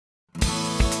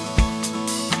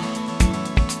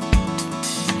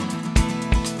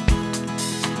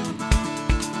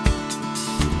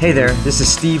Hey there, this is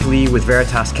Steve Lee with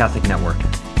Veritas Catholic Network.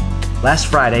 Last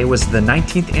Friday was the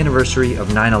 19th anniversary of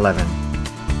 9/11.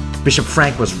 Bishop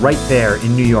Frank was right there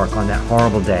in New York on that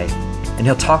horrible day, and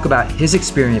he'll talk about his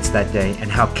experience that day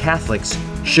and how Catholics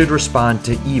should respond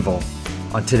to evil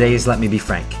on today's Let Me Be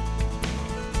Frank.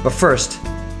 But first,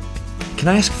 can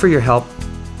I ask for your help?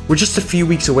 We're just a few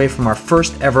weeks away from our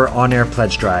first ever on-air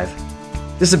pledge drive.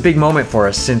 This is a big moment for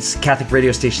us since Catholic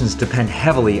radio stations depend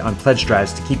heavily on pledge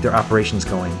drives to keep their operations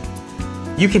going.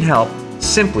 You can help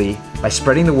simply by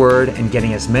spreading the word and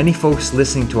getting as many folks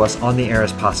listening to us on the air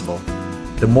as possible.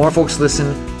 The more folks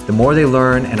listen, the more they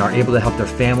learn and are able to help their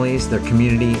families, their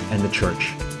community, and the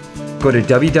church. Go to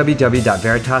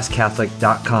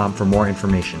www.veritascatholic.com for more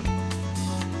information.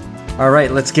 All right,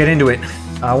 let's get into it.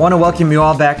 I want to welcome you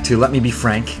all back to Let Me Be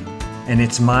Frank, and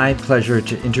it's my pleasure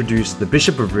to introduce the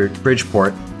Bishop of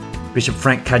Bridgeport, Bishop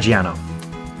Frank Caggiano.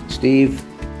 Steve,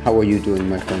 how are you doing,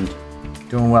 my friend?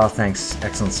 Doing well, thanks,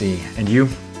 Excellency. And you?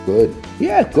 Good.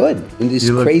 Yeah, good. In these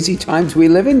crazy times we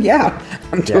live in,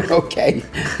 I'm doing okay.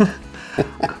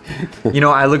 You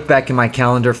know, I look back in my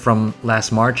calendar from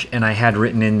last March, and I had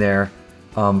written in there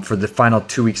for the final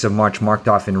 2 weeks of March, marked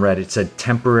off in red, it said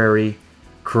temporary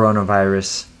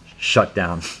coronavirus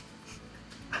shutdown.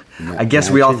 I guess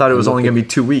we all thought it was only going to be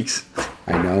 2 weeks.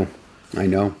 I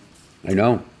know.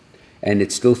 And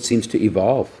it still seems to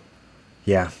evolve.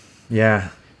 Yeah. You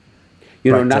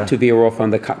know, not to veer off on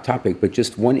the topic, but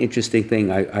just one interesting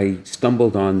thing. I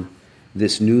stumbled on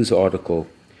this news article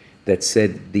that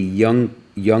said the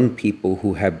young people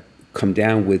who have come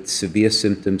down with severe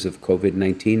symptoms of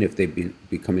COVID-19, if they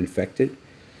become infected,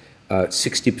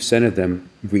 60% of them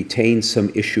retain some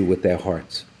issue with their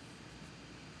hearts.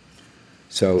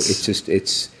 So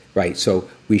it's right. So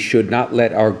we should not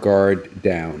let our guard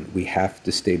down. We have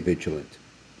to stay vigilant.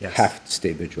 Yes. Have to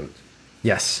stay vigilant.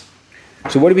 Yes.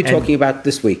 So what are we talking about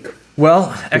this week?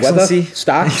 Well, Excellency, weather,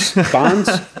 stocks, bonds,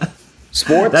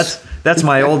 sports. That's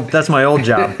my old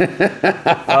job.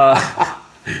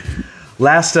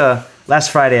 Last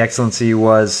Friday, Excellency,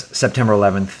 was September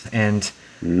 11th, and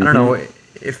I don't know.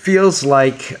 It feels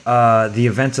like the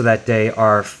events of that day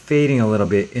are fading a little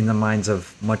bit in the minds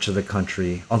of much of the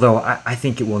country, although I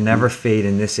think it will never fade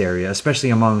in this area, especially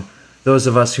among those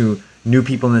of us who knew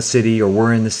people in the city or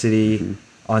were in the city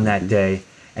on that day.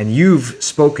 And you've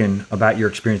spoken about your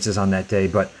experiences on that day,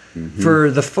 but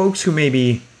for the folks who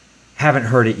maybe haven't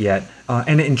heard it yet,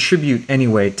 and in tribute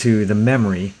anyway to the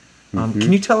memory,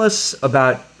 can you tell us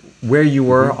about where you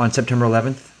were on September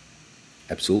 11th?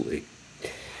 Absolutely.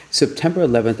 September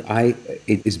 11th,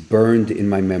 it is burned in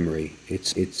my memory.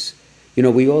 It's you know,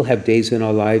 we all have days in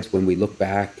our lives when we look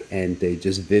back and they're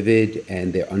just vivid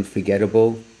and they're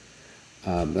unforgettable.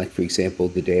 Like, for example,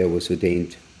 the day I was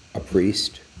ordained a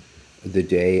priest, the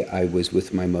day I was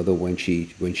with my mother when she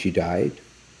died,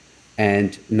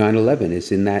 and 9/11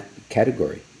 is in that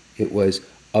category. It was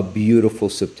a beautiful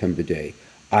September day.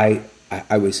 I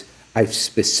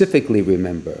specifically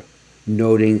remember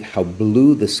noting how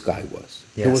blue the sky was.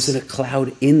 Yes. There wasn't a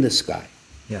cloud in the sky.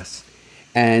 Yes.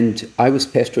 And I was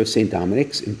pastor of St.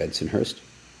 Dominic's in Bensonhurst,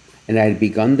 and I had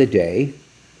begun the day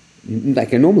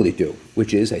like I normally do,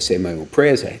 which is I say my own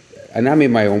prayers, and I'm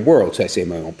in my own world, so I say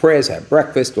my own prayers, have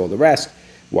breakfast, all the rest,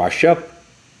 wash up,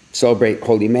 celebrate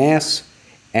Holy Mass,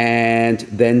 and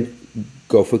then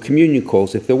go for communion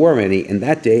calls if there were any. And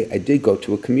that day I did go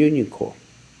to a communion call.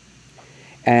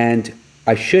 And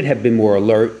I should have been more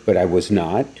alert, but I was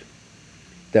not,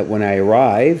 that when I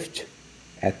arrived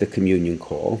at the communion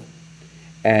call,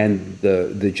 and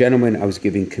the gentleman I was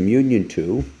giving communion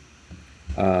to,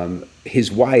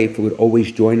 his wife would always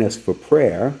join us for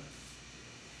prayer,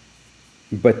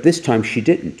 but this time she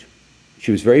didn't.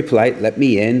 She was very polite, let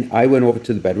me in. I went over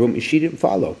to the bedroom, and she didn't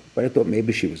follow. But I thought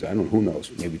maybe she was, I don't know, who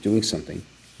knows, maybe doing something.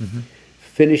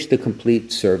 Finished the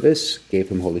complete service, gave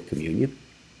him Holy Communion,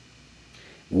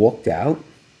 walked out,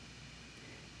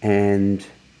 and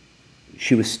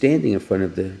she was standing in front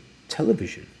of the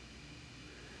television.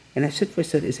 And I said to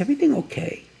her, is everything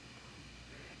okay?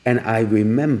 And I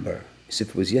remember, as if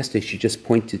it was yesterday, she just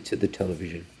pointed to the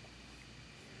television.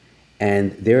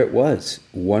 And there it was.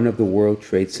 One of the World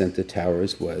Trade Center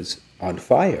towers was on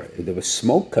fire. There was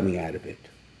smoke coming out of it.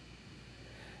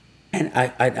 And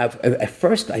at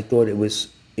first I thought it was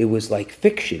like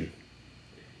fiction,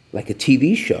 like a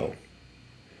TV show.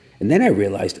 And then I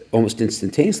realized almost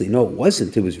instantaneously, no, it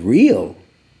wasn't. It was real.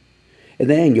 And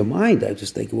then in your mind, I was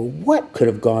just thinking, well, what could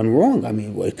have gone wrong? I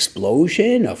mean, what,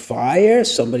 explosion, a fire,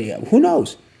 somebody, who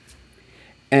knows?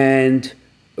 And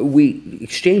we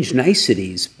exchanged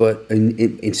niceties, but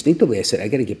instinctively I said, I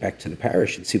got to get back to the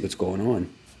parish and see what's going on.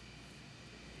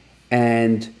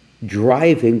 And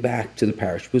driving back to the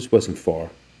parish, which wasn't far,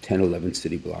 10, 11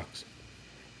 city blocks,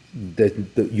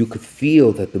 you could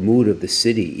feel that the mood of the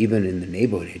city, even in the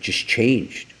neighborhood, had just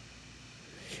changed.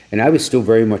 And I was still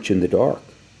very much in the dark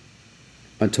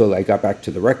until I got back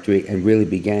to the rectory and really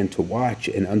began to watch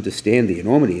and understand the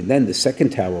enormity. And then the second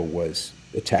tower was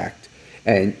attacked.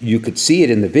 And you could see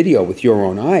it in the video with your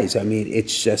own eyes. I mean, it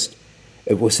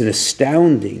was an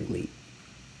astoundingly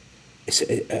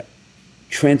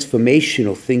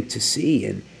transformational thing to see.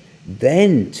 And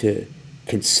then to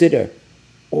consider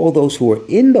all those who were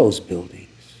in those buildings.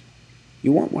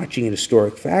 You weren't watching an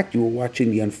historic fact. You were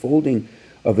watching the unfolding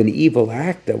of an evil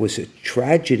act that was a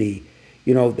tragedy,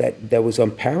 that was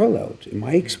unparalleled in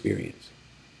my experience.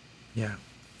 Yeah.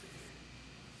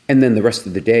 And then the rest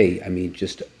of the day, I mean,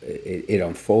 just it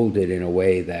unfolded in a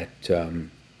way that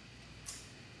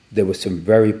there were some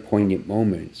very poignant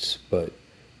moments, but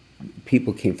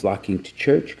people came flocking to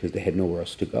church because they had nowhere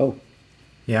else to go.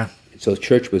 Yeah. So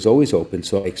church was always open,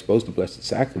 so I exposed the Blessed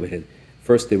Sacrament. And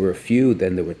first there were a few,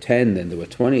 then there were 10, then there were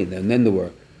 20, and then there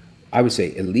were, I would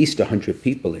say, at least 100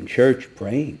 people in church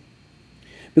praying.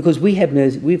 Because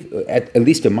we've, at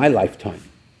least in my lifetime,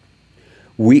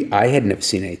 I had never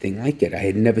seen anything like it. I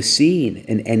had never seen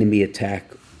an enemy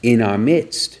attack in our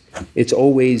midst. It's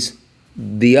always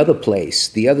the other place,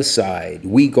 the other side.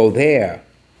 We go there.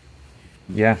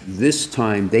 Yeah. This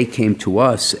time they came to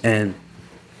us, and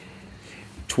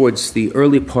towards the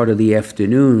early part of the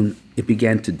afternoon, it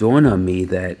began to dawn on me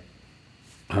that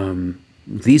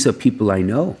these are people I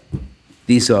know.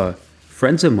 These are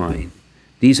friends of mine.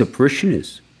 These are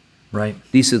parishioners. Right.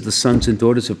 These are the sons and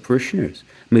daughters of parishioners.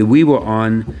 I mean, we were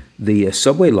on the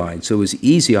subway line, so it was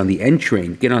easy on the N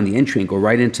train, get on the N train, go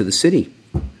right into the city.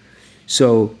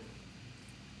 So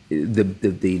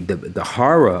the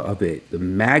horror of it, the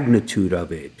magnitude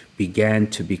of it began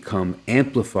to become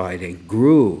amplified and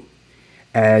grew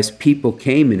as people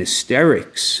came in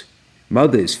hysterics.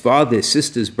 Mothers, fathers,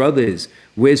 sisters, brothers.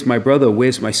 Where's my brother?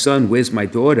 Where's my son? Where's my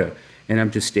daughter? And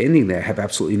I'm just standing there. I have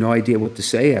absolutely no idea what to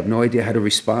say. I have no idea how to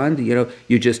respond.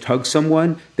 You just hug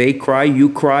someone, they cry, you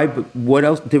cry, but what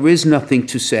else? There is nothing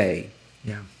to say.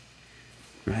 Yeah.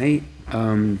 Right?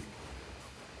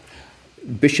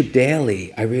 Bishop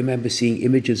Daly, I remember seeing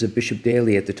images of Bishop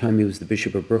Daly at the time he was the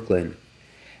Bishop of Brooklyn.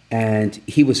 And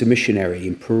he was a missionary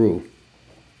in Peru.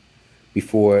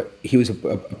 Before, he was a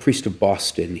priest of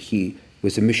Boston. He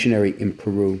was a missionary in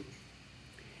Peru.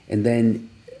 And then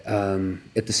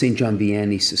at the St. John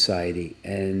Vianney Society,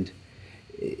 and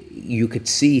you could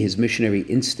see his missionary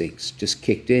instincts just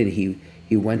kicked in.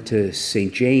 He went to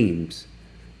St. James,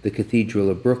 the Cathedral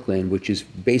of Brooklyn, which is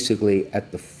basically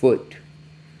at the foot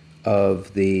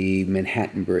of the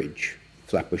Manhattan Bridge,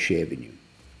 Flatbush Avenue.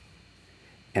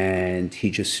 And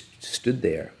he just stood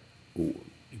there,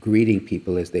 greeting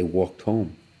people as they walked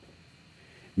home.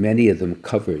 Many of them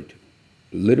covered,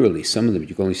 literally, some of them, you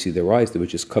could only see their eyes, they were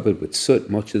just covered with soot.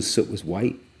 Much of the soot was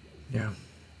white. Yeah.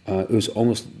 It was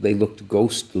almost, they looked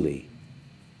ghostly.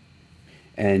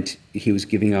 And he was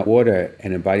giving out water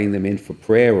and inviting them in for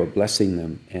prayer or blessing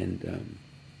them.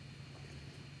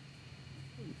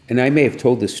 And I may have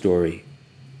told this story.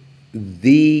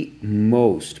 The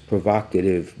most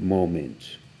provocative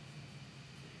moment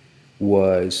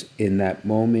was in that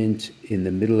moment in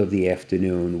the middle of the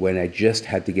afternoon when I just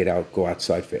had to go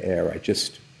outside for air.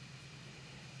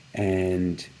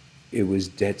 And it was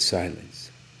dead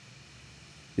silence.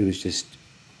 It was just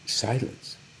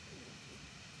silence.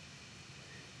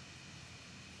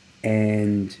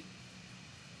 And,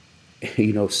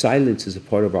 silence is a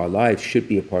part of our lives, should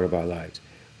be a part of our lives,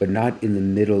 but not in the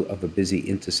middle of a busy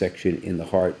intersection in the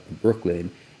heart of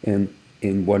Brooklyn and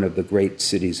in one of the great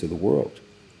cities of the world.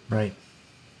 Right.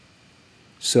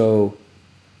 So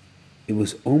it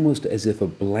was almost as if a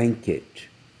blanket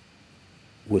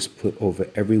was put over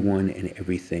everyone and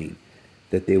everything,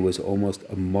 that there was almost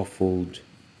a muffling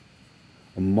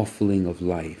of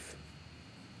life,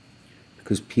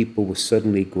 because people were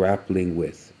suddenly grappling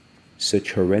with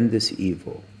such horrendous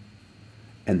evil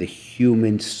and the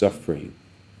human suffering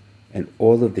and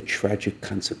all of the tragic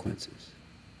consequences.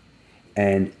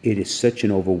 And it is such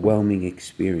an overwhelming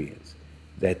experience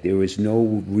that there is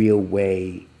no real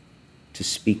way to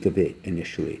speak of it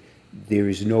initially. There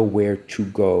is nowhere to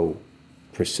go,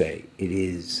 per se. It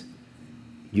is,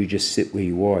 you just sit where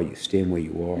you are, you stand where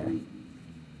you are.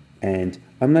 And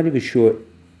I'm not even sure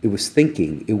it was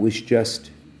thinking, it was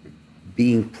just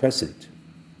being present.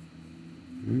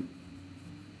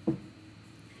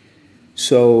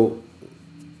 So,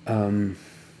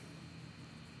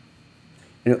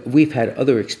 we've had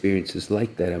other experiences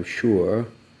like that, I'm sure,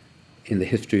 in the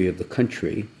history of the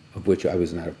country, of which I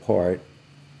was not a part.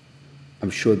 I'm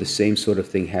sure the same sort of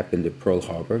thing happened at Pearl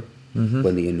Harbor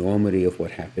when the enormity of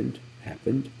what happened.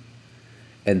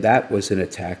 And that was an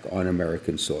attack on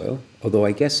American soil. Although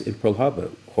I guess in Pearl Harbor,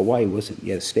 Hawaii wasn't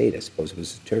yet a state. I suppose it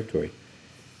was a territory,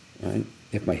 right?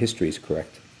 If my history is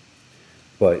correct.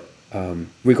 But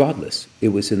regardless, it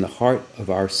was in the heart of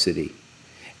our city.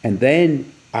 And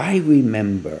then I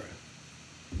remember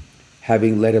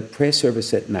having led a prayer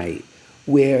service at night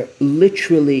where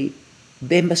literally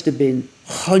there must have been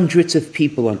hundreds of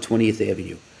people on 20th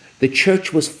Avenue. The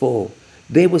church was full.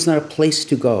 There was not a place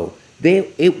to go.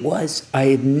 It was, I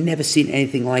had never seen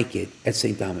anything like it at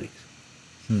St. Dominic's.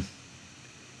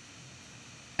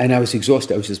 And I was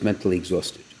exhausted. I was just mentally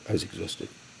exhausted. I was exhausted.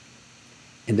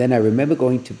 And then I remember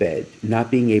going to bed,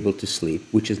 not being able to sleep,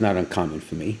 which is not uncommon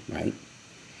for me, right?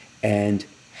 And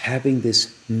having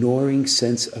this gnawing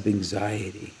sense of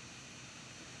anxiety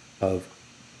of,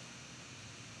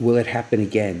 will it happen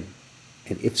again?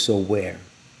 And if so, where?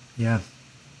 Yeah.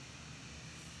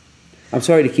 I'm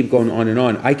sorry to keep going on and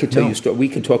on. I could tell you a story. We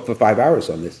could talk for 5 hours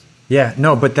on this. Yeah,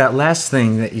 no, but that last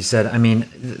thing that you said, I mean,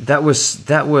 that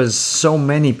was so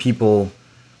many people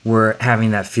were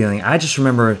having that feeling. I just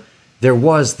remember there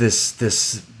was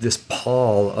this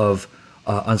pall of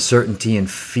uncertainty and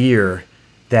fear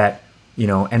that,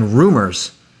 and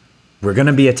rumors, we're going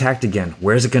to be attacked again.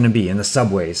 Where's it going to be? In the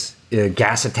subways,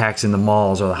 gas attacks in the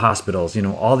malls or the hospitals,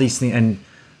 all these things. And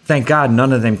thank God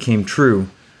none of them came true.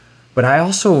 But I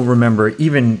also remember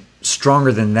even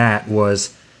stronger than that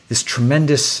was this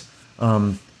tremendous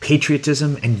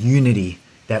patriotism and unity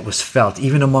that was felt,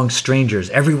 even among strangers.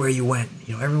 Everywhere you went,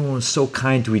 everyone was so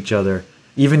kind to each other.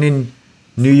 Even in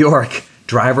New York,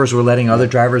 drivers were letting other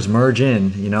drivers merge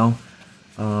in,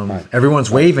 Right.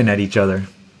 Everyone's waving at each other.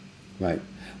 Right.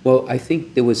 Well, I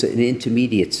think there was an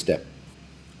intermediate step,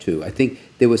 too. I think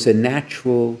there was a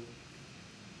natural,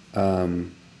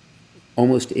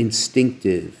 almost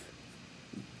instinctive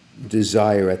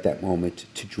desire at that moment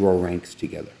to draw ranks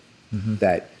together.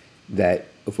 That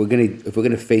if we're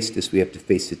gonna face this, we have to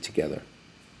face it together.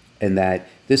 And that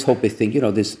this whole big thing,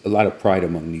 there's a lot of pride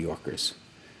among New Yorkers.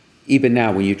 Even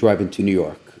now, when you drive into New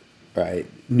York, right?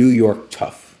 New York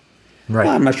tough. Right.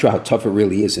 Well, I'm not sure how tough it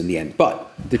really is in the end,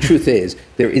 but the truth is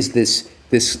there is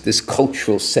this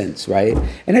cultural sense, right?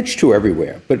 And that's true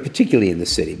everywhere, but particularly in the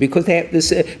city, because they have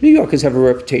this. New Yorkers have a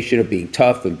reputation of being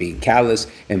tough and being callous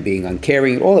and being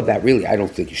uncaring, and all of that. Really, I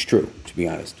don't think is true, to be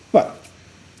honest. But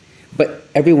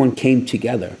everyone came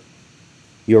together.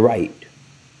 You're right,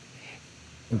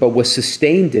 but was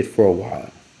sustained it for a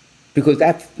while, because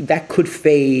that could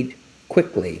fade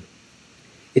quickly.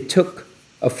 It took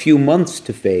a few months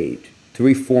to fade,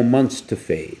 3-4 months to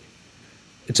fade.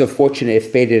 It's unfortunate it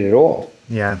faded at all.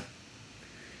 Yeah.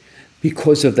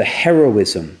 Because of the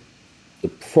heroism, the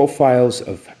profiles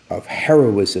of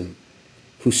heroism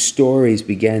whose stories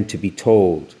began to be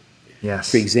told.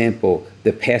 Yes. For example,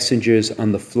 the passengers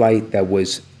on the flight that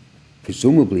was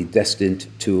presumably destined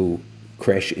to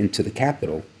crash into the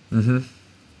Capitol.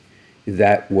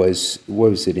 That was,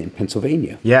 what was it, in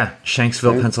Pennsylvania? Yeah,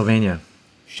 Shanksville, right? Pennsylvania.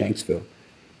 Shanksville.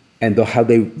 And how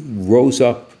they rose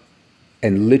up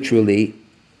and literally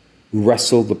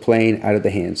wrestled the plane out of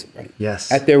the hands, right?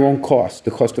 Yes. At their own cost,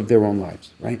 the cost of their own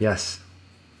lives, right? Yes.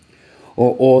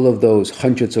 Or all of those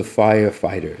hundreds of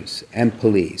firefighters and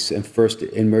police and first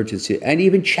emergency and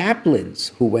even chaplains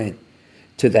who went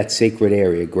to that sacred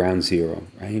area, Ground Zero,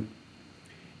 right?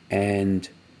 And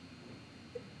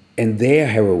their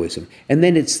heroism. And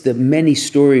then it's the many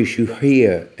stories you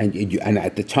hear and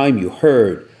at the time you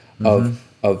heard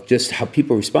of just how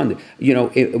people responded.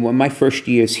 When my first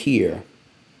years here,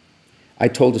 I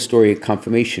told a story of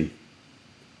confirmation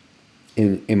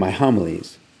in my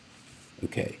homilies,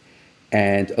 okay?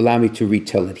 And allow me to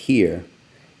retell it here.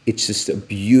 It's just a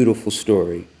beautiful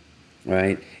story,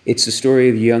 right? It's the story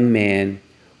of a young man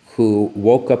who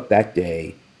woke up that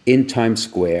day in Times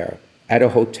Square at a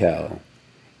hotel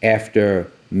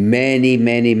after many,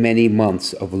 many, many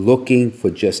months of looking for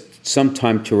just some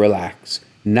time to relax,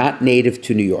 not native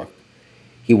to New York.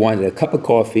 He wanted a cup of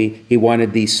coffee. He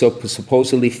wanted these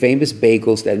supposedly famous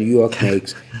bagels that New York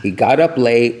makes. He got up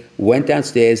late, went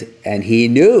downstairs, and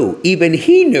even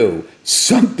he knew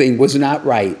something was not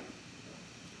right,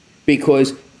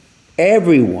 because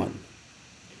everyone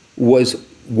was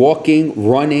walking,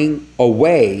 running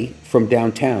away from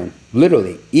downtown,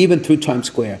 literally, even through Times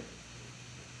Square.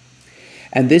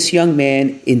 And this young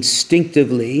man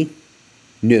instinctively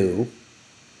knew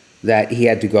that he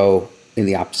had to go in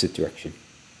the opposite direction.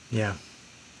 Yeah.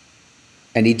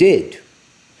 And he did.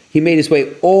 He made his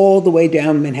way all the way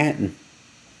down Manhattan.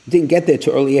 Didn't get there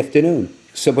till early afternoon.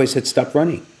 Subway said, stop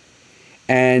running.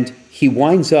 And he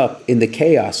winds up in the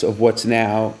chaos of what's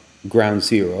now Ground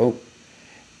Zero,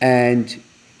 and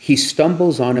he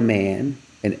stumbles on a man,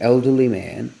 an elderly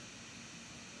man,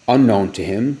 unknown to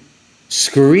him,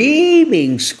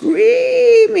 screaming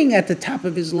at the top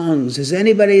of his lungs, "Is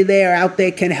anybody there out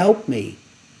there can help me?"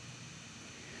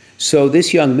 So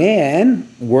this young man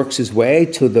works his way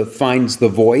finds the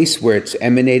voice where it's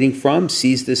emanating from,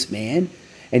 sees this man,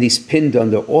 and he's pinned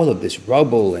under all of this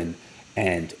rubble and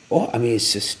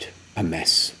it's just a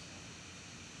mess.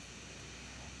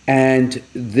 And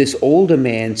this older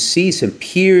man sees him,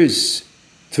 peers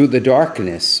through the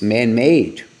darkness,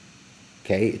 man-made.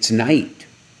 Okay, it's night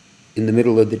in the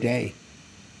middle of the day.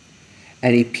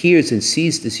 And he peers and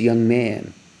sees this young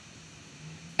man.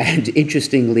 And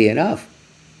interestingly enough,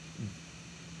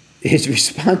 his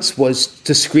response was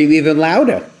to scream even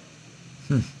louder.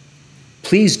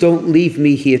 "Please don't leave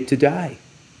me here to die."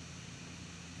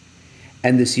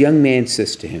 And this young man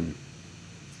says to him,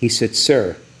 he said,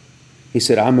 "Sir," he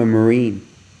said, "I'm a Marine.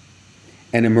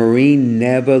 And a Marine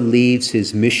never leaves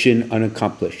his mission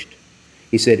unaccomplished."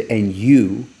 He said, "And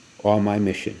you are my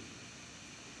mission."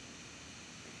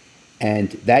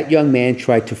 And that young man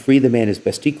tried to free the man as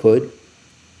best he could,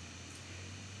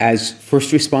 as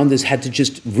first responders had to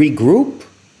just regroup,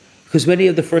 because many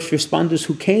of the first responders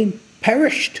who came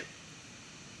perished,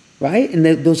 right? In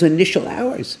those initial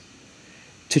hours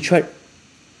to try.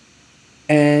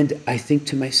 And I think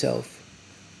to myself,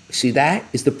 see, that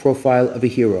is the profile of a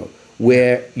hero,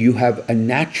 where you have a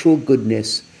natural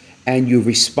goodness and you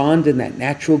respond in that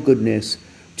natural goodness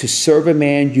to serve a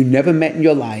man you never met in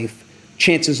your life,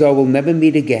 chances are we'll never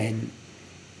meet again,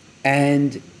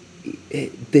 and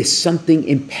there's something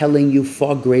impelling you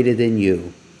far greater than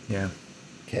you. Yeah.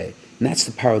 Okay. And that's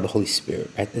the power of the Holy Spirit,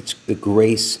 right? That's the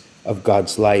grace of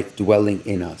God's life dwelling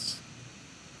in us.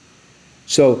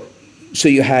 So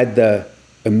you had the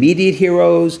immediate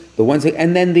heroes, the ones that,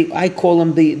 and then I call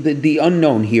them the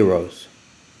unknown heroes,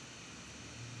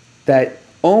 that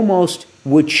almost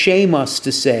would shame us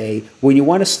to say, when you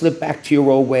want to slip back to your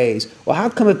old ways, well, how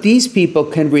come if these people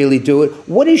can really do it,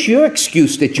 what is your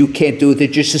excuse that you can't do it,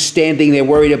 that you're just standing there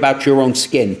worried about your own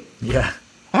skin? Yeah.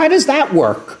 How does that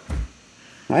work?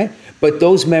 Right? But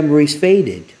those memories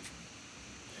faded.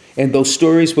 And those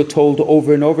stories were told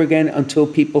over and over again until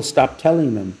people stopped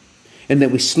telling them. And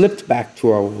then we slipped back to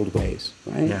our old ways,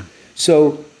 right? Yeah.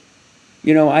 So,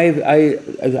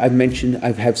 I've mentioned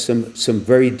I have some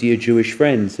very dear Jewish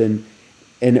friends, and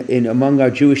among our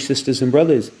Jewish sisters and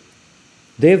brothers,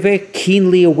 they're very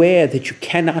keenly aware that you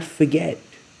cannot forget.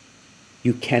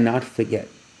 You cannot forget.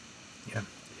 Yeah.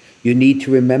 You need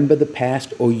to remember the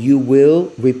past, or you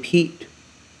will repeat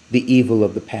the evil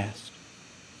of the past.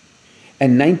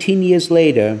 And 19 years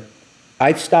later,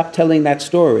 I've stopped telling that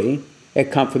story at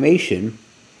confirmation,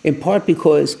 in part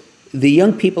because the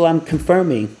young people I'm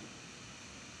confirming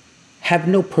have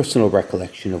no personal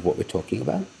recollection of what we're talking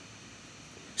about.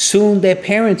 Soon their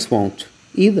parents won't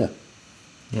either.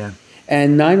 Yeah.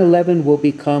 And 9/11 will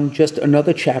become just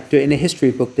another chapter in a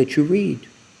history book that you read.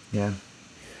 Yeah.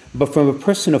 But from a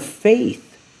person of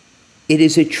faith, it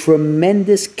is a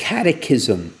tremendous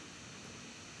catechism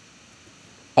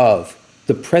of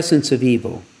the presence of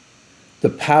evil, the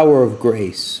power of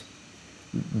grace,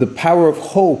 the power of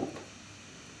hope.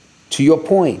 To your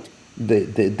point,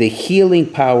 the healing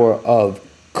power of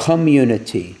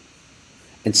community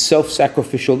and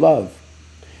self-sacrificial love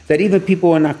that even people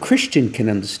who are not Christian can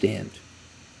understand,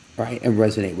 right, and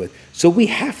resonate with. So we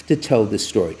have to tell this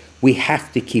story. We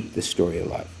have to keep this story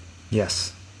alive.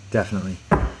 Yes, definitely.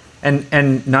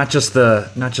 And not just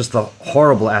the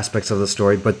horrible aspects of the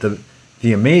story, but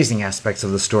the amazing aspects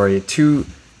of the story. Two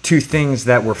things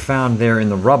that were found there in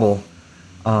the rubble,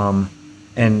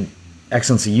 and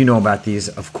Excellency, you know about these,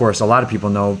 of course. A lot of people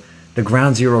know the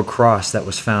Ground Zero cross that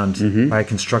was found by a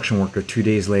construction worker 2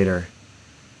 days later.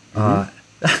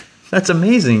 That's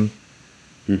amazing.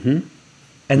 And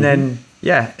then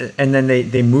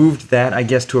they moved that, I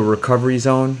guess, to a recovery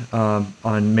zone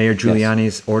on Mayor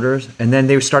Giuliani's orders, and then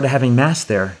they started having mass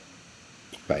there.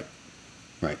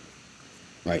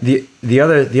 Right.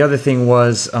 The other thing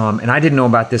was, and I didn't know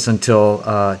about this until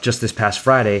just this past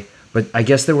Friday, but I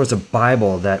guess there was a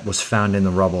Bible that was found in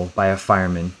the rubble by a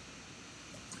fireman,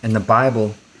 and the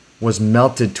Bible was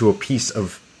melted to a piece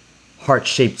of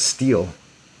heart-shaped steel,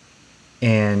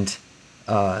 and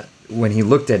when he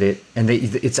looked at it, and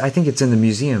I think it's in the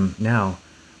museum now.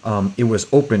 It was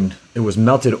opened. It was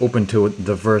melted open to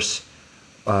the verse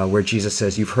where Jesus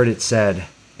says, "You've heard it said,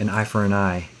 an eye for an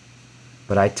eye,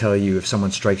 but I tell you, if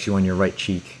someone strikes you on your right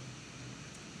cheek."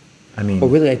 I mean, oh,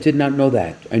 really? I did not know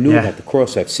that. I knew about the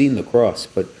cross. I've seen the cross,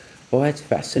 but that's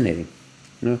fascinating.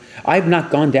 No, I've not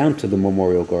gone down to the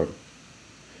Memorial Garden.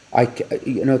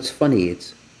 It's funny.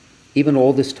 It's even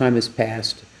all this time has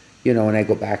passed, and I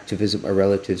go back to visit my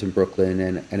relatives in Brooklyn,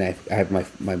 and I have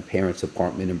my parents'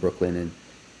 apartment in Brooklyn,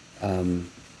 and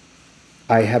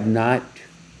I have not.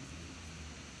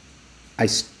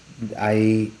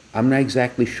 I'm not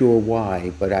exactly sure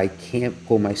why, but I can't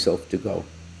pull myself to go.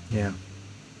 Yeah.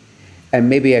 And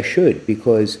maybe I should,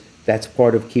 because that's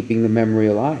part of keeping the memory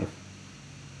alive.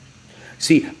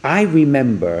 See, I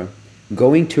remember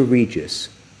going to Regis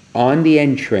on the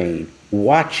N train,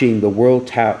 watching the World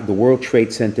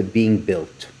Trade Center being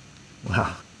built.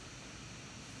 Wow.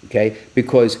 Okay?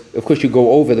 Because, of course, you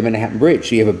go over the Manhattan Bridge,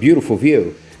 so you have a beautiful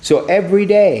view. So every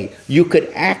day, you could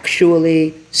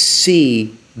actually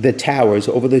see the towers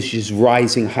over this, just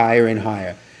rising higher and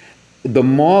higher. The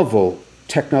marvel,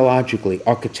 technologically,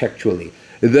 architecturally,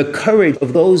 the courage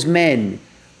of those men,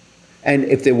 and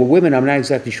if there were women, I'm not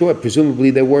exactly sure,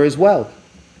 presumably there were as well,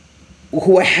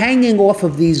 who were hanging off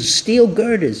of these steel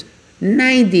girders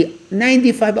 90,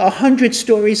 95, 100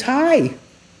 stories high.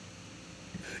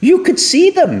 You could see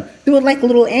them. They were like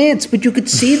little ants, but you could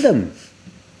see them,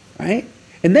 right?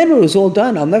 And then when it was all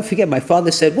done, I'll never forget, my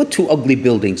father said, what two ugly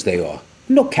buildings they are.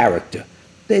 No character.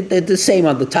 They're the same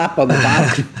on the top, on the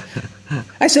bottom.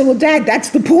 I said, well, Dad, that's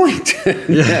the point.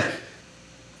 Yeah.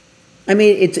 I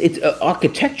mean, it's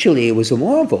architecturally, it was a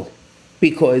marvel,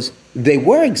 because they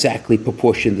were exactly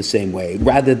proportioned the same way,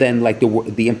 rather than like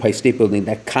the Empire State Building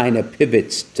that kind of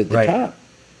pivots to the top,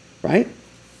 right?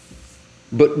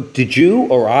 But did you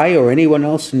or I or anyone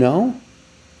else know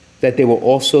that they were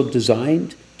also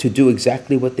designed to do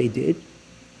exactly what they did?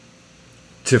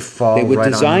 To fall. They were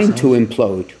right designed to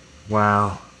implode.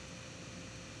 Wow.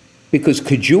 Because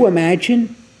could you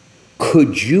imagine?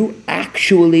 Could you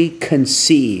actually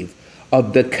conceive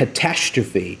of the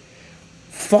catastrophe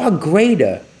far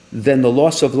greater than the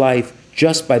loss of life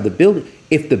just by the building?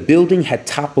 If the building had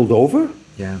toppled over?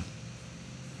 Yeah.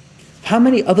 How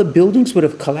many other buildings would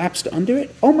have collapsed under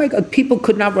it? Oh my God, people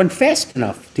could not run fast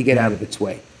enough to get out of its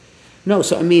way. No,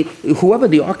 so I mean, whoever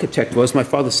the architect was, my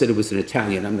father said it was an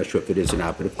Italian. I'm not sure if it is or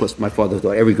not, but of course my father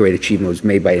thought every great achievement was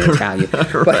made by an Italian.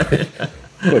 But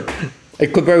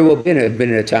it could very well have been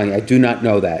an Italian. I do not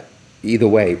know that either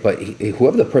way, but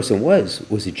whoever the person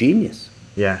was a genius.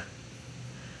 Yeah.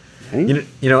 Right?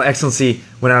 Excellency,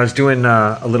 when I was doing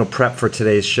a little prep for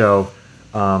today's show,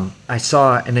 I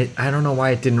saw, and I don't know why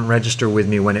it didn't register with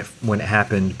me when it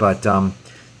happened, but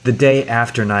the day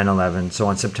after 9/11, so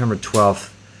on September 12th,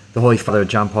 the Holy Father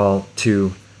John Paul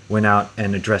II went out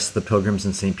and addressed the pilgrims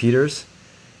in St. Peter's,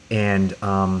 and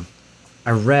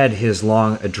I read his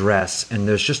long address, and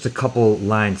there's just a couple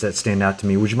lines that stand out to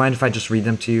me. Would you mind if I just read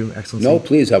them to you, Excellency? No,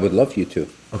 please, I would love you to.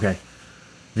 Okay.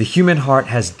 The human heart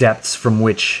has depths from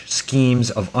which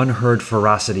schemes of unheard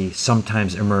ferocity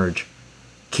sometimes emerge,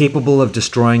 capable of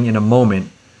destroying in a moment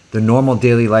the normal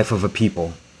daily life of a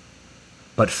people.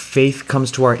 But faith comes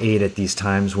to our aid at these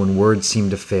times when words seem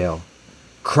to fail.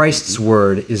 Christ's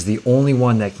word is the only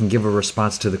one that can give a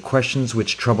response to the questions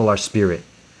which trouble our spirit.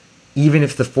 Even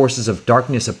if the forces of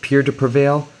darkness appear to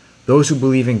prevail, those who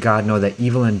believe in God know that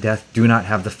evil and death do not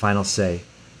have the final say.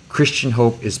 Christian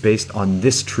hope is based on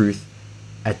this truth.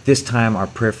 At this time, our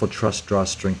prayerful trust draws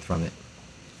strength from it.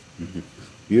 Mm-hmm.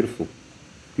 Beautiful.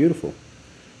 Beautiful.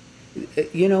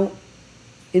 In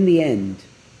the end,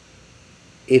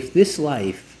 if this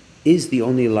life is the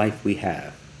only life we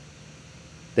have,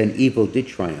 then evil did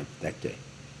triumph that day.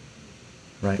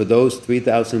 Right. For those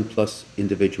 3,000 plus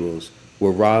individuals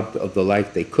were robbed of the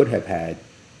life they could have had,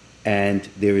 and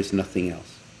there is nothing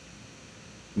else.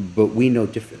 But we know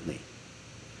differently.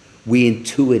 We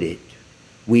intuit it.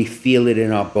 We feel it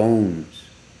in our bones.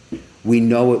 We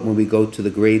know it when we go to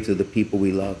the graves of the people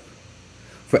we love.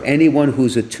 For anyone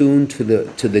who's attuned to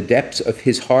the depths of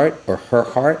his heart or her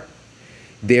heart,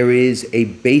 there is a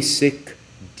basic,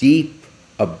 deep,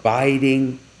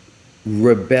 abiding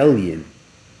rebellion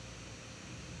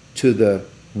to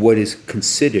what is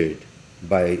considered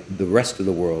by the rest of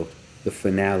the world the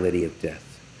finality of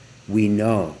death. We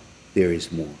know there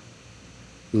is more.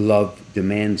 Love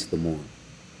demands the more.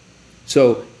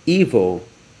 So evil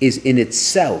is in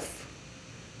itself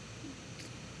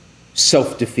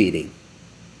self-defeating.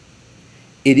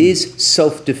 It is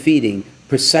self-defeating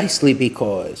precisely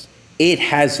because it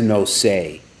has no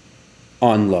say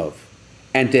on love,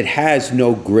 and it has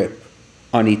no grip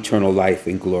on eternal life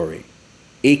and glory.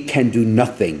 It can do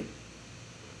nothing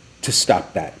to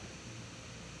stop that.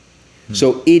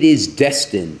 So it is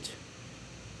destined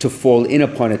to fall in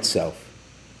upon itself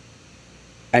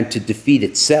and to defeat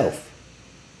itself.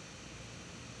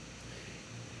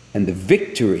 And the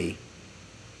victory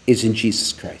is in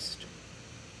Jesus Christ.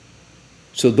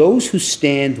 So those who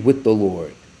stand with the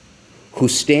Lord, who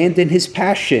stand in his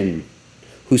passion,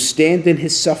 who stand in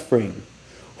his suffering,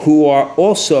 who are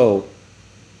also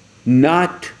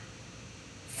not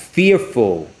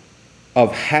fearful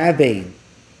of having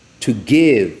to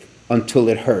give until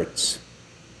it hurts,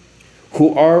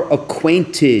 who are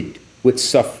acquainted with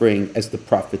suffering, as the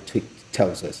prophet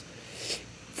tells us.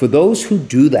 For those who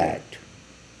do that,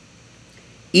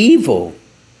 evil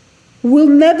will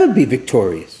never be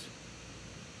victorious.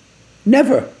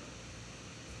 Never.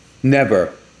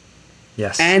 Never.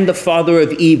 Yes. And the father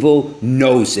of evil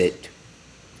knows it.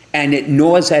 And it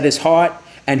gnaws at his heart,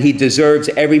 and he deserves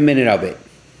every minute of it.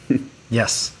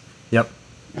 Yes. Yep.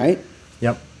 Right?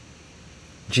 Yep.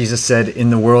 Jesus said, "In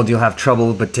the world you'll have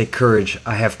trouble, but take courage.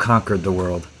 I have conquered the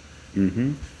world."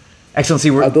 Mm-hmm. Excellency,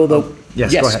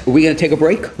 yes, go ahead. Are we going to take a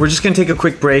break? We're just going to take a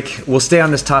quick break. We'll stay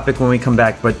on this topic when we come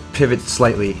back, but pivot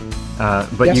slightly. But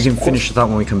Yes, you can of finish course. your thought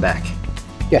when we come back.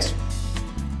 Yes.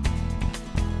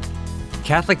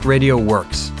 Catholic radio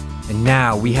works, and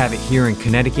now we have it here in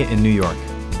Connecticut and New York.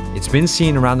 It's been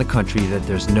seen around the country that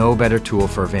there's no better tool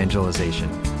for evangelization.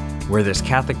 Where there's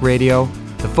Catholic radio,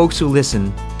 the folks who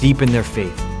listen deepen their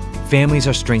faith, families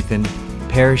are strengthened,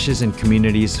 parishes and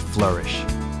communities flourish.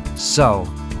 So,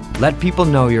 let people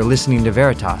know you're listening to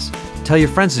Veritas, tell your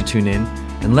friends to tune in,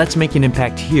 and let's make an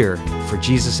impact here for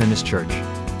Jesus and his church.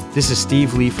 This is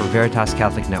Steve Lee for Veritas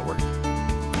Catholic Network.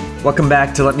 Welcome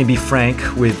back to Let Me Be Frank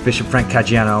with Bishop Frank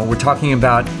Caggiano. We're talking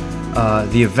about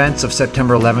the events of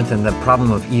September 11th and the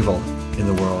problem of evil in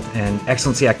the world. And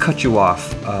Excellency, I cut you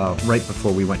off right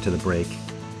before we went to the break.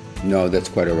 No, that's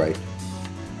quite all right.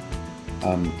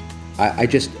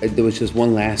 There was just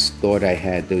one last thought I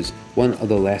had. There's one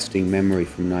other lasting memory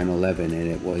from 9/11, and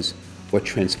it was what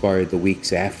transpired the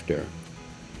weeks after.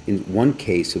 In one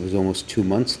case, it was almost 2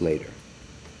 months later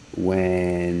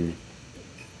when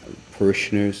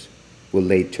parishioners were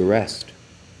laid to rest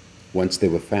once they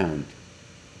were found.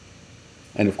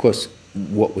 And of course,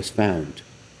 what was found?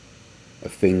 A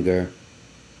finger,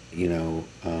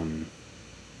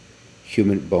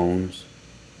 human bones.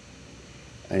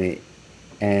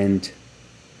 And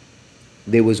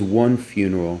there was one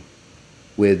funeral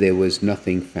where there was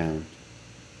nothing found.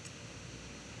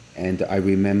 And I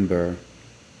remember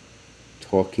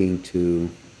talking to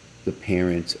the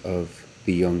parents of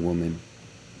the young woman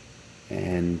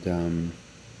and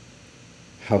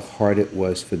how hard it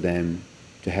was for them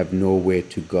to have nowhere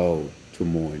to go to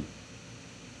mourn.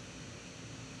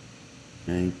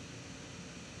 Right?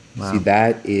 Wow. See,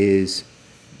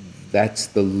 that's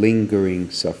the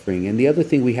lingering suffering. And the other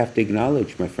thing we have to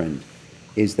acknowledge, my friend,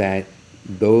 is that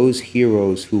those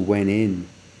heroes who went in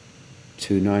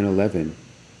to 9/11,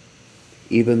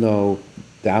 even though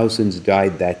thousands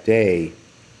died that day,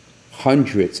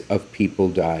 hundreds of people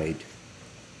died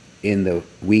in the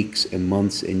weeks and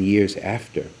months and years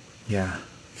after. Yeah.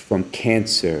 From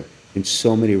cancer and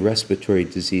so many respiratory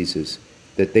diseases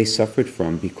that they suffered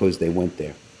from because they went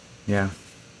there. Yeah.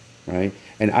 Right?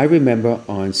 And I remember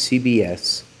on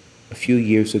CBS a few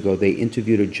years ago, they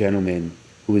interviewed a gentleman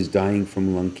who was dying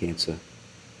from lung cancer.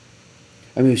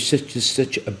 I mean, it was just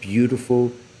such a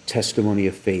beautiful testimony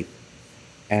of faith.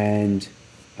 And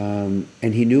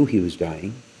he knew he was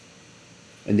dying,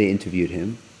 and they interviewed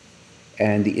him.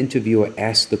 And the interviewer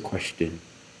asked the question,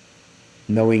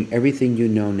 knowing everything you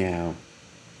know now,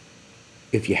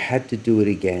 if you had to do it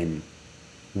again,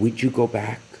 would you go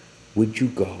back? Would you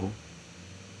go?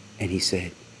 And he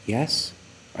said, yes,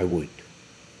 I would.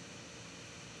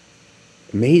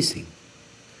 Amazing,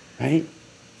 right?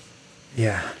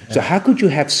 Yeah. So how could you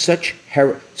have such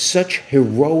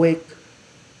heroic,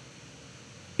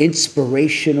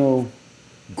 inspirational,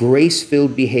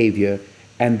 grace-filled behavior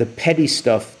and the petty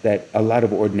stuff that a lot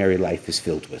of ordinary life is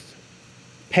filled with?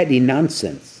 Petty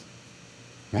nonsense,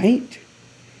 right?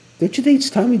 Don't you think it's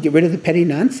time we get rid of the petty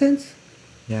nonsense?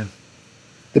 Yeah.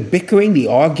 The bickering, the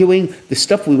arguing, the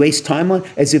stuff we waste time on,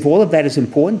 as if all of that is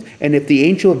important. And if the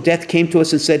angel of death came to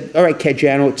us and said, all right,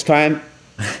 Caggiano, it's time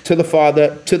to the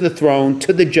Father, to the throne,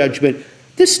 to the judgment.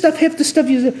 This stuff, half the stuff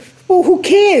you say, well, who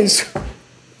cares?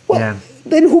 Well, Yeah.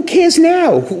 Then who cares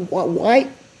now?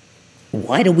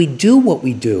 Why do we do what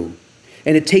we do?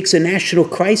 And it takes a national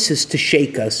crisis to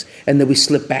shake us, and then we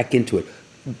slip back into it.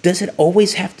 Does it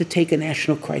always have to take a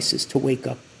national crisis to wake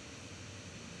up?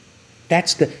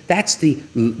 That's the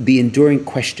enduring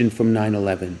question from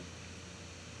 9/11.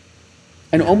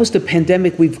 And almost the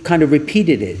pandemic, we've kind of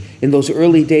repeated it. In those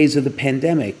early days of the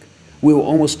pandemic, we were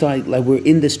almost like we're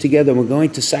in this together, and we're going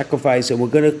to sacrifice, and we're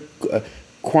going to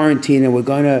quarantine, and we're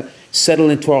going to settle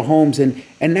into our homes. And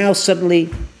now suddenly,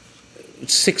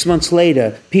 6 months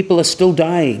later, people are still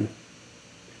dying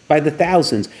by the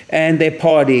thousands, and they're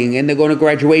partying, and they're going to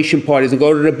graduation parties, and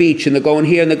go to the beach, and they're going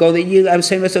here, and they're going there. I'm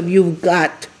saying to myself, you've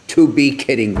got to be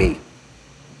kidding me.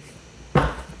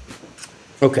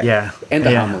 Okay. Yeah. End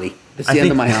the homily. It's the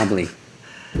end of my homily.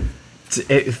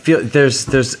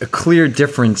 There's a clear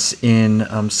difference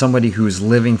in somebody who's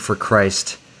living for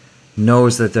Christ,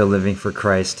 knows that they're living for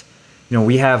Christ.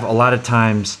 We have a lot of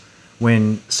times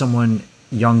when someone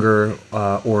younger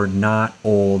or not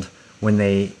old, when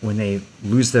they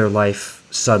lose their life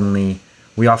suddenly,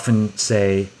 we often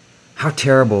say, how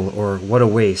terrible, or what a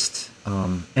waste.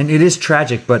 And it is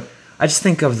tragic, but I just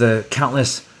think of the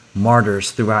countless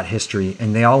martyrs throughout history,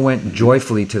 and they all went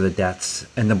joyfully to the deaths.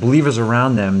 And the believers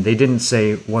around them, they didn't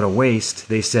say, what a waste.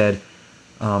 They said,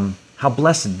 how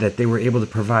blessed that they were able to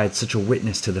provide such a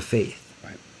witness to the faith.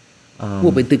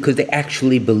 Right. But because they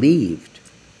actually believed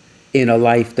in a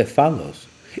life that follows.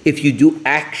 If you do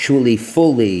actually,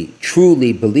 fully,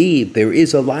 truly believe there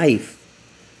is a life,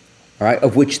 all right,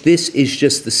 of which this is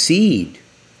just the seed,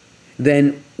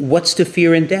 then what's to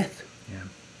fear in death? Yeah.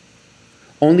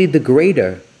 Only the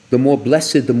greater, the more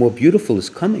blessed, the more beautiful is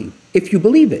coming, if you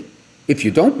believe it. If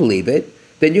you don't believe it,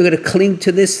 then you're going to cling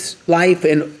to this life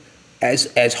and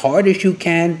as hard as you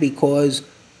can, because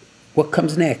what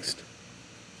comes next?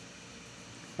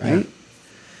 Right? Yeah.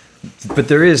 But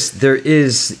there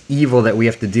is evil that we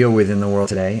have to deal with in the world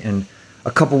today. And a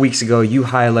couple weeks ago, you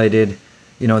highlighted,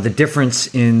 the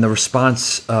difference in the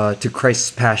response to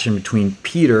Christ's passion between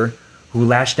Peter, who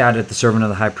lashed out at the servant of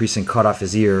the high priest and cut off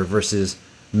his ear, versus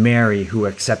Mary, who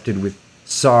accepted with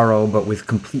sorrow but with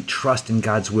complete trust in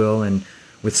God's will and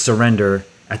with surrender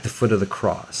at the foot of the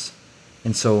cross.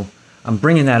 And so I'm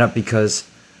bringing that up because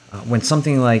when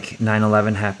something like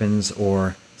 9/11 happens,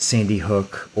 or Sandy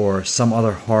Hook, or some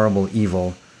other horrible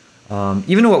evil,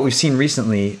 even what we've seen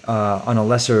recently on a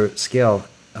lesser scale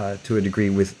to a degree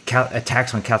with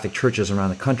attacks on Catholic churches around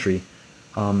the country,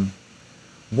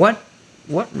 what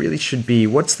really should be,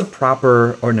 what's the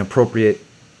proper or an appropriate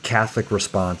Catholic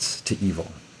response to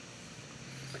evil?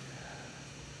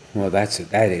 Well, that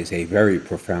is a very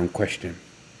profound question.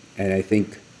 And I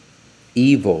think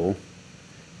evil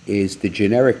is the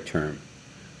generic term,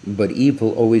 but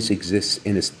evil always exists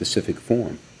in a specific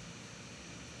form.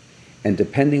 And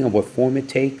depending on what form it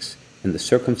takes and the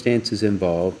circumstances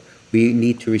involved, we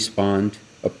need to respond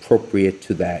appropriate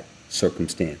to that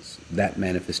circumstance, that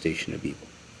manifestation of evil.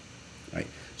 Right?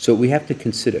 So we have to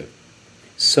consider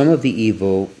some of the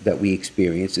evil that we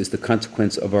experience is the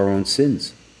consequence of our own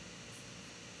sins.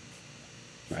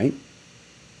 Right?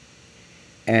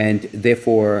 And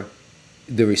therefore,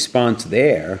 the response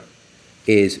there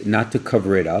is not to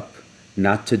cover it up,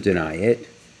 not to deny it,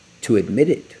 to admit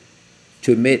it.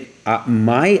 To admit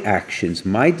my actions,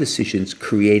 my decisions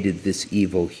created this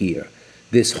evil here,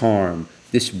 this harm,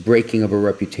 this breaking of a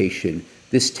reputation,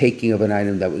 this taking of an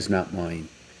item that was not mine.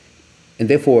 And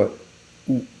therefore,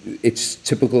 it's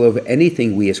typical of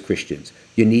anything we as Christians.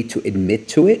 You need to admit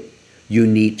to it, you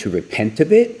need to repent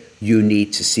of it, you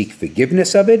need to seek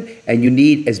forgiveness of it, and you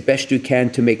need, as best you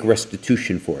can, to make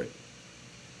restitution for it.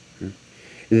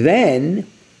 Then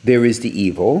there is the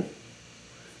evil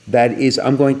that is,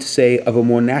 I'm going to say, of a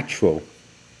more natural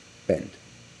bent.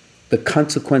 The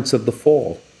consequence of the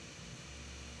fall.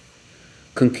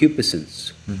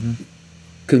 Concupiscence. Mm-hmm.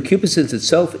 Concupiscence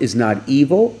itself is not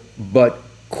evil, but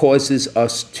causes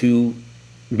us to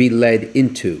be led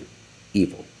into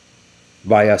evil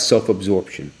by our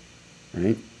self-absorption.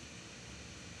 Right?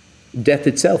 Death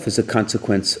itself is a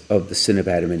consequence of the sin of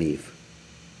Adam and Eve.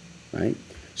 Right?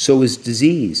 So is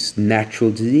disease, natural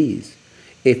disease.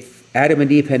 If Adam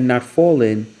and Eve had not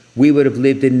fallen, we would have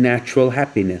lived in natural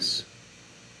happiness,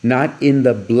 not in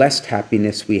the blessed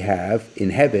happiness we have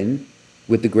in heaven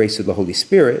with the grace of the Holy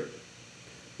Spirit,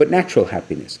 but natural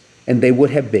happiness. And they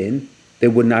would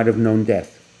not have known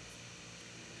death.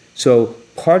 So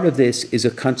part of this is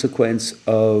a consequence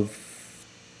of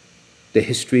the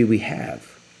history we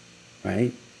have,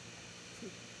 right?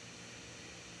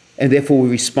 And therefore we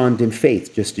respond in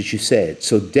faith, just as you said.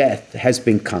 So death has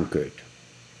been conquered.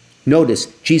 Notice,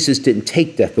 Jesus didn't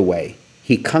take death away.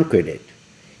 He conquered it.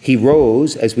 He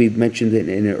rose, as we mentioned in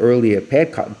an earlier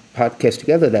podcast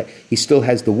together, that he still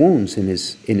has the wounds in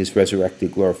his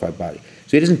resurrected, glorified body.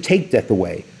 So he doesn't take death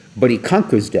away, but he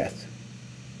conquers death,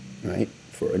 right,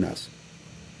 for us.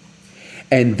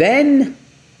 And then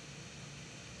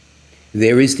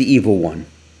there is the evil one,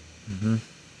 mm-hmm.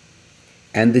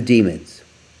 and the demons,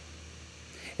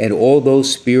 and all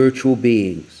those spiritual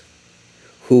beings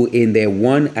who in their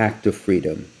one act of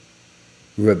freedom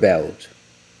rebelled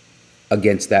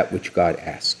against that which God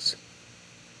asks.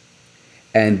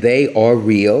 And they are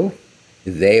real,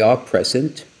 they are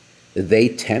present, they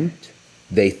tempt,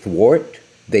 they thwart,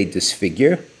 they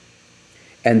disfigure,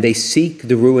 and they seek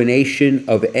the ruination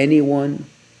of anyone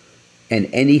and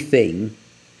anything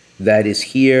that is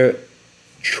here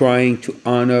trying to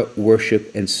honor,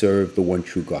 worship, and serve the one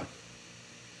true God.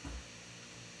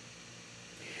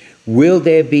 Will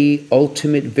there be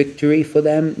ultimate victory for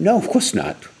them? No, of course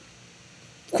not.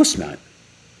 Of course not.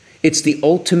 It's the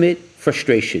ultimate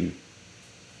frustration.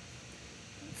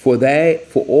 For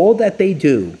all that they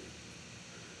do,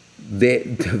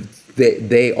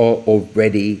 they are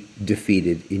already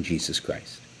defeated in Jesus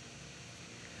Christ.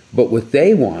 But what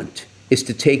they want is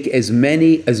to take as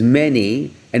many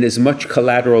and as much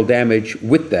collateral damage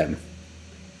with them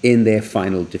in their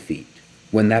final defeat,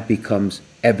 when that becomes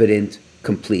evident,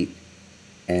 complete,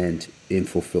 and in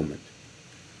fulfillment.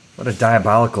 What a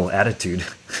diabolical attitude.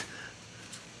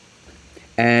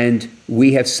 And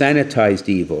we have sanitized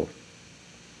evil,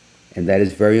 and that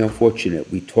is very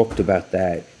unfortunate. We talked about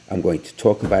that. I'm going to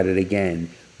talk about it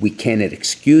again. We cannot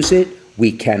excuse it,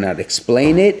 we cannot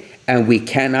explain it, and we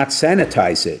cannot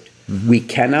sanitize it. Mm-hmm. We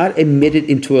cannot admit it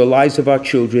into the lives of our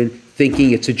children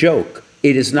thinking it's a joke.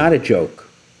 It is not a joke.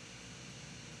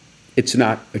 It's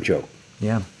not a joke.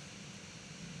 Yeah.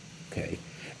 Okay.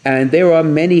 And there are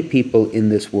many people in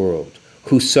this world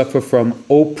who suffer from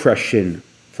oppression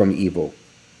from evil.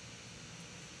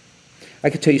 I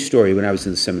could tell you a story when I was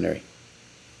in the seminary.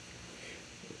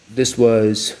 This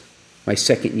was my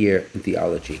second year in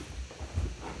theology.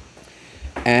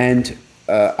 And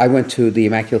I went to the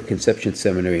Immaculate Conception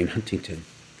Seminary in Huntington.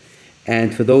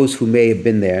 And for those who may have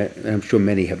been there, and I'm sure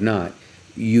many have not,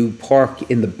 you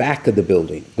park in the back of the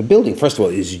building. The building, first of all,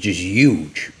 is just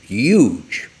huge,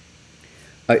 huge.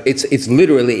 It's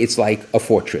literally, it's like a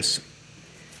fortress.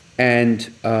 And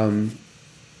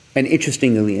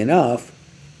interestingly enough,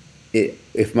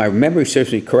 if my memory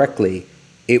serves me correctly,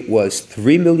 it was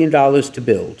 $3 million to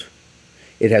build.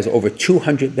 It has over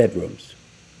 200 bedrooms.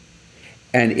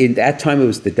 And in that time, it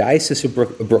was the Diocese of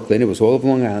Brooklyn. It was all of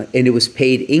Long Island. And it was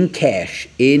paid in cash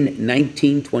in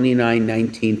 1929,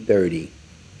 1930,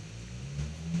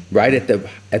 right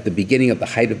at the beginning of the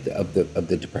height of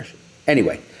the Depression.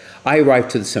 Anyway, I arrived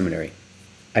to the seminary,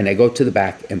 and I go to the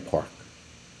back and park.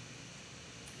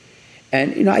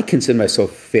 And, I consider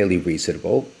myself fairly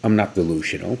reasonable. I'm not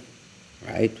delusional,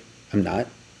 right? I'm not.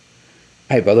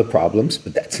 I have other problems,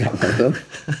 but that's not one of them.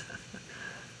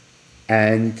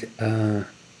 And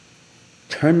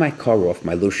turn my car off,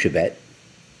 my little Chevette,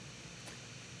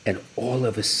 and all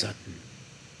of a sudden,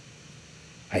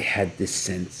 I had this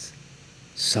sense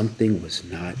something was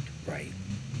not right,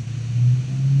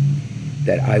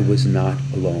 that I was not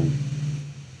alone.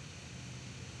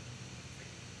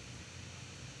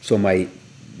 So my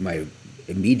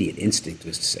immediate instinct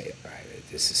was to say, all right,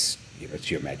 this is,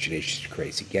 it's your imagination, it's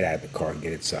crazy. Get out of the car and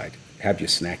get inside. Have your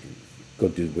snack and go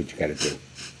do what you got to do.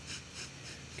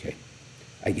 Okay.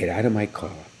 I get out of my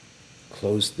car,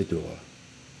 close the door,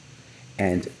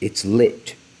 and it's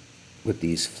lit with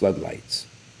these floodlights.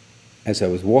 As I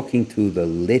was walking through the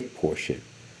lit portion,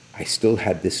 I still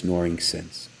had this gnawing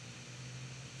sense.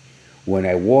 When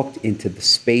I walked into the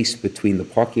space between the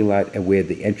parking lot and where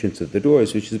the entrance of the door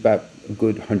is, which is about a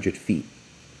good 100 feet,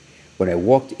 when I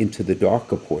walked into the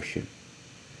darker portion,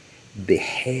 the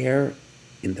hair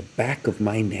in the back of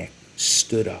my neck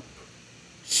stood up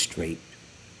straight.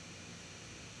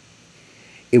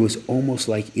 It was almost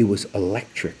like it was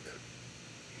electric.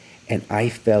 And I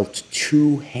felt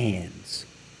two hands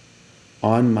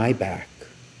on my back,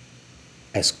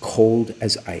 as cold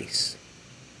as ice.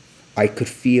 I could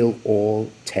feel all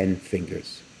 10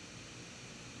 fingers.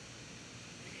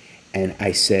 And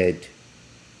I said,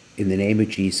 in the name of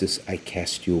Jesus, I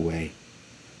cast you away.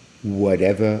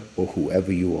 Whatever or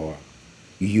whoever you are,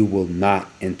 you will not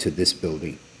enter this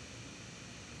building.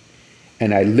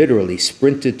 And I literally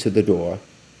sprinted to the door,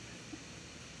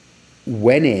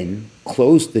 went in,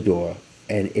 closed the door,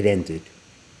 and it ended.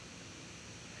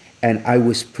 And I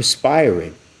was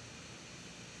perspiring.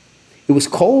 It was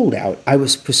cold out. I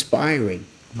was perspiring.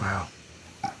 Wow.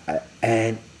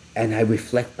 And I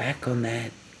reflect back on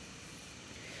that.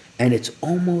 And it's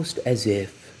almost as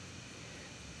if,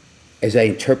 as I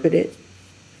interpret it,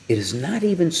 it is not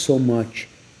even so much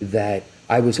that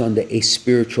I was under a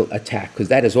spiritual attack, because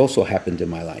that has also happened in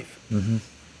my life. Mm-hmm.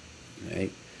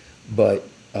 Right? But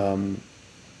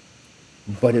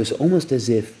it was almost as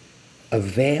if a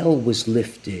veil was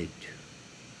lifted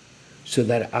so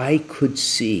that I could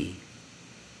see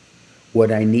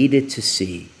what I needed to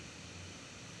see,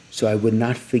 so I would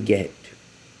not forget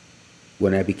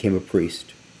when I became a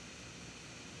priest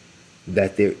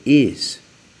that there is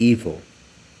evil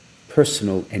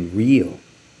personal and real.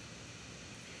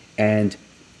 And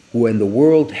when the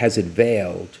world has it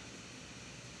veiled,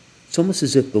 it's almost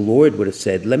as if the Lord would have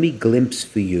said, let me glimpse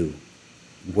for you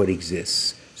what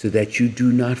exists so that you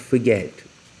do not forget,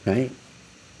 right?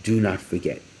 Do not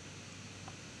forget.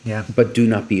 Yeah. But do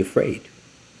not be afraid.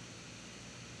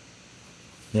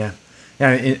 Yeah.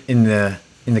 Yeah. In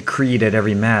the creed at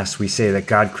every Mass, we say that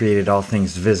God created all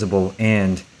things visible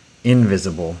and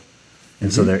invisible.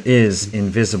 And so there is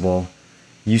invisible.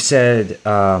 You said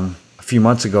a few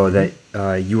months ago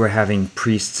that you were having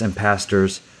priests and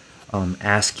pastors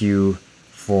ask you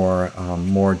for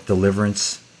more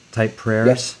deliverance type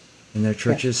prayers in their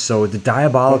churches. So the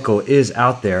diabolical is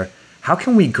out there. How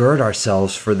can we gird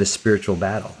ourselves for this spiritual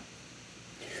battle?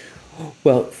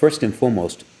 Well, first and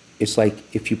foremost, it's like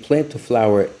if you plant a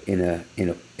flower in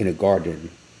a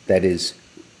garden that is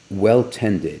well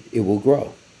tended, it will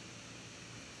grow.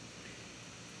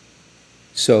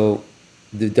 So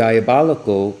the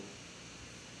diabolical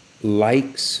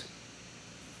likes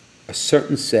a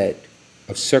certain set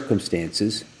of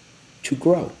circumstances to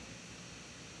grow.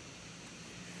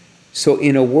 So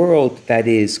in a world that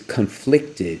is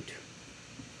conflicted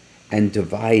and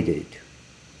divided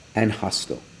and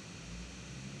hostile,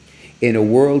 in a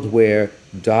world where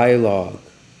dialogue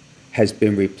has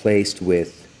been replaced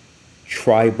with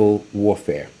tribal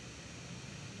warfare,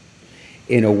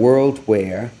 in a world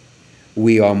where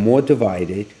we are more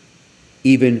divided,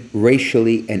 even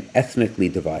racially and ethnically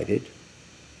divided,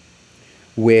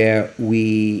 where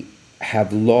we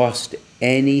have lost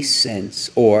any sense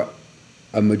or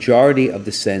a majority of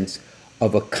the sense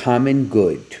of a common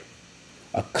good,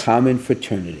 a common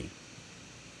fraternity.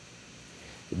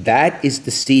 That is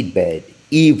the seedbed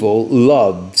evil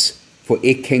loves, for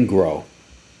it can grow.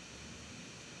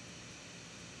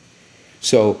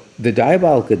 So the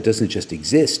diabolical doesn't just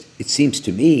exist. It seems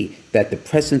to me that the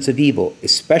presence of evil,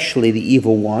 especially the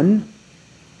evil one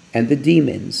and the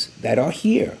demons that are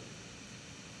here,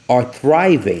 are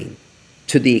thriving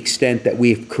to the extent that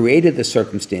we've created the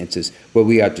circumstances where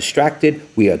we are distracted,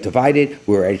 we are divided,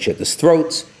 we're at each other's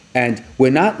throats, and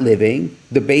we're not living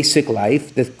the basic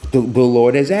life that the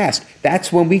Lord has asked.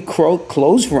 That's when we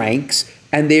close ranks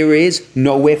and there is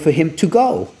nowhere for him to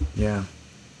go. Yeah.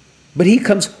 But he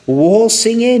comes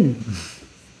waltzing in.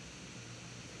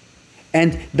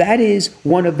 And that is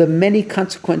one of the many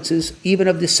consequences even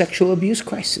of the sexual abuse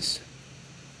crisis.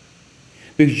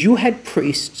 Because you had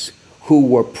priests who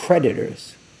were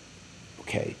predators,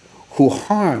 okay, who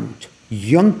harmed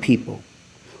young people,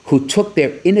 who took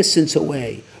their innocence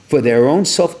away for their own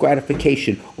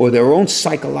self-gratification or their own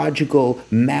psychological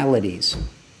maladies,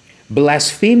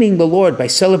 blaspheming the Lord by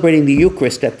celebrating the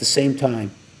Eucharist at the same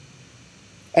time.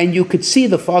 And you could see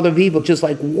the father of evil just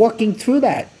like walking through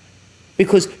that,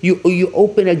 because you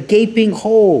open a gaping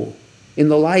hole in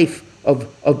the life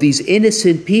of these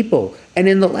innocent people and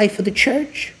in the life of the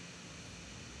church.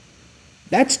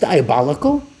 That's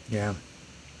diabolical. Yeah.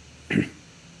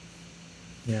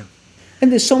 Yeah.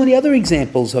 And there's so many other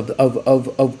examples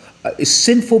of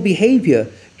sinful behavior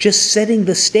just setting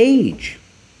the stage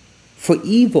for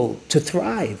evil to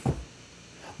thrive,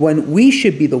 when we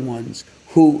should be the ones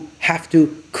who have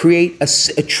to create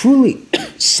a truly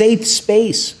safe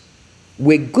space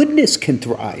where goodness can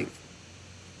thrive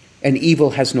and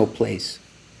evil has no place.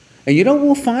 And you know what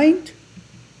we'll find?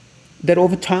 That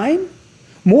over time,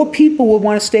 more people will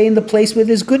want to stay in the place where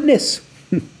there's goodness.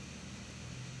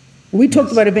 We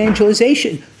talked about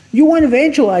evangelization. You want to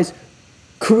evangelize,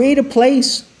 create a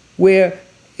place where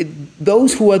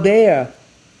those who are there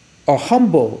are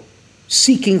humble,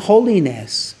 seeking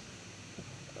holiness,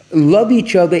 love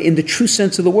each other in the true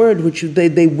sense of the word, which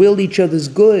they will each other's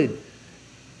good,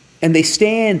 and they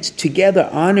stand together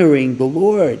honoring the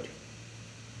Lord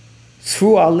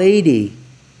through Our Lady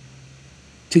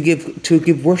to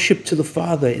give worship to the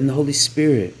Father in the Holy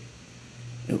Spirit.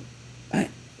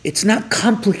 It's not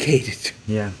complicated.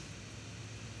 Yeah.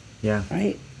 Yeah.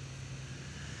 Right?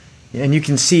 And you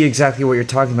can see exactly what you're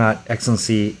talking about,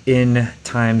 Excellency, in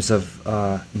times of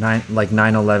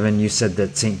 9/11. You said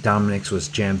that St. Dominic's was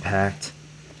jam-packed.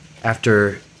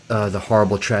 After the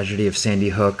horrible tragedy of Sandy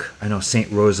Hook, I know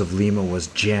St. Rose of Lima was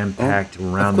jam-packed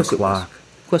around the clock.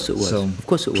 Of course it was. So of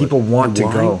course it was. People want to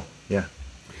go. Yeah.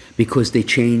 Because they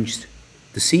changed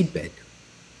the seedbed.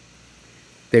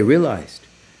 They realized.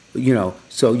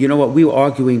 So you know what, we were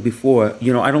arguing before,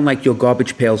 I don't like your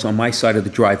garbage pails on my side of the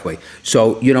driveway.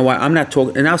 So you know what, I'm not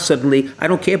talking, and now suddenly I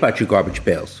don't care about your garbage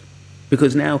pails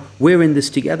because now we're in this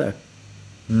together.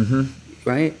 Mm-hmm.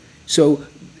 Right? So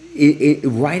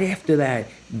right after that,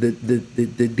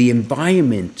 the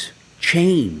environment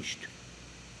changed.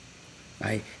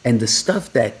 Right? And the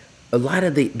stuff that a lot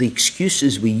of the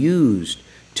excuses we used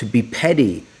to be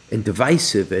petty and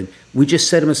divisive, and we just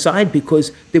set them aside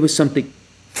because there was something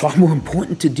far more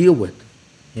important to deal with.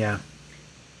 Yeah.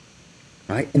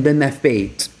 Right? And then that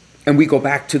fades. And we go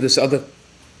back to this other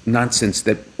nonsense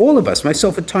that all of us,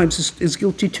 myself at times, is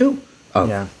guilty too of.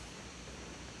 Yeah.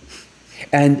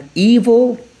 And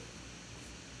evil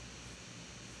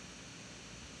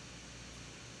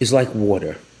is like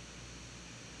water,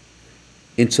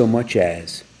 in so much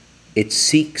as it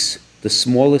seeks the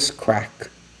smallest crack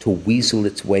to weasel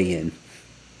its way in.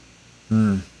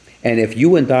 And if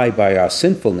you and I, by our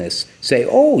sinfulness, say,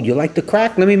 oh, you like the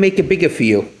crack? Let me make it bigger for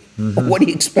you. What do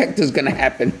you expect is going to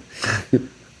happen?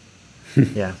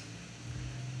 Yeah.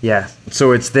 Yeah.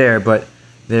 So it's there, but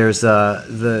there's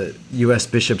the U.S.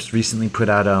 bishops recently put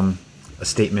out a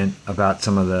statement about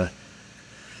some of the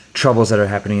troubles that are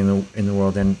happening in the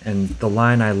world, and the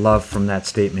line I love from that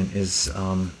statement is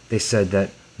they said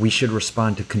that we should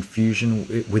respond to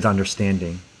confusion with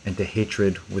understanding and to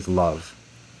hatred with love,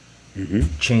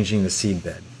 changing the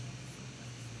seedbed.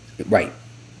 Right.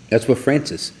 That's what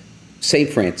Saint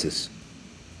Francis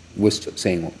was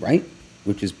saying, right?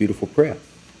 Which is beautiful prayer.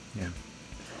 Yeah.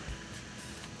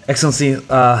 Excellency,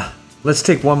 let's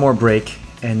take one more break,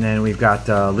 and then we've got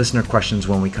listener questions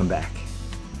when we come back.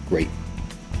 Great.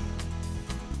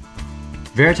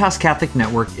 Veritas Catholic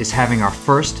Network is having our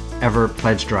first ever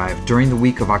pledge drive during the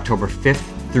week of October 5th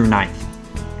through 9th,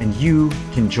 and you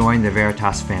can join the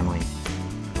Veritas family.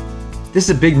 This is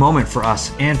a big moment for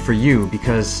us and for you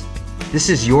because this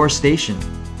is your station.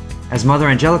 As Mother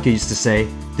Angelica used to say,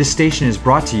 this station is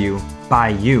brought to you by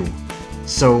you.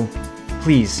 So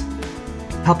please,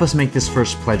 help us make this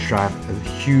first pledge drive a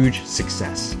huge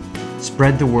success.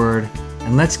 Spread the word,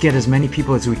 and let's get as many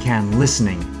people as we can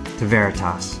listening to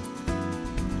Veritas.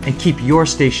 And keep your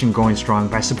station going strong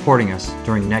by supporting us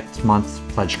during next month's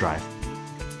pledge drive.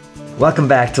 Welcome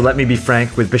back to Let Me Be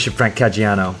Frank with Bishop Frank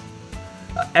Caggiano.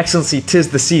 Excellency, 'tis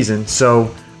the season,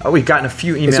 so we've gotten a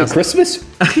few emails. Is it Christmas?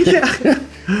 Yeah.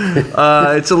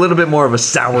 It's a little bit more of a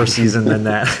sour season than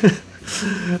that.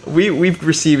 We've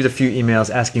received a few emails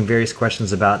asking various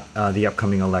questions about the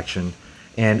upcoming election.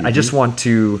 And I just want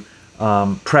to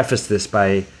preface this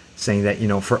by saying that,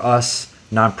 for us,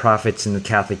 nonprofits in the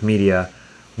Catholic media,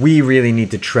 we really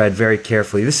need to tread very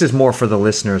carefully. This is more for the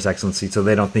listeners, Excellency, so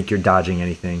they don't think you're dodging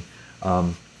anything.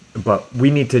 But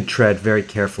we need to tread very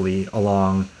carefully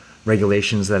along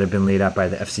regulations that have been laid out by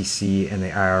the FCC and the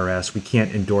IRS. We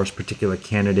can't endorse particular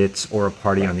candidates or a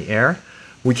party on the air.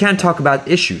 We can talk about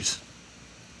issues.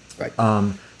 Right.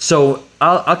 So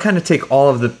I'll kind of take all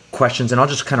of the questions and I'll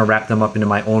just kind of wrap them up into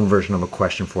my own version of a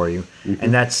question for you.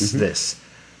 And that's this.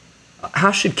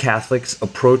 How should Catholics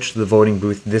approach the voting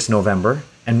booth this November,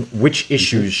 and which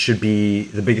issues should be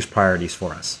the biggest priorities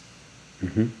for us?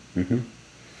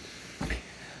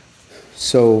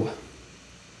 So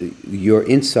your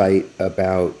insight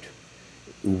about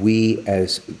we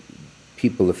as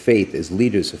people of faith, as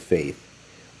leaders of faith,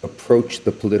 approach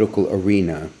the political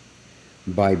arena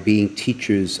by being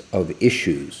teachers of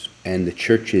issues and the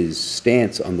church's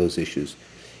stance on those issues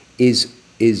is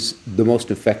the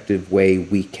most effective way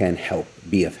we can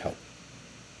be of help.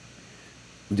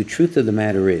 The truth of the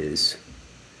matter is,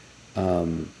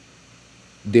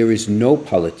 there is no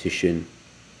politician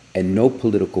and no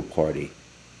political party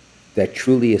that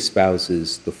truly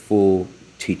espouses the full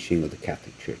teaching of the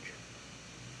Catholic Church.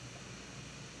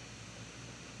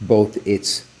 Both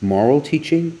its moral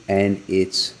teaching and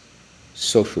its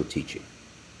social teaching.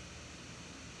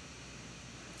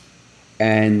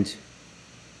 And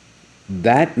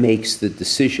that makes the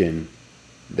decision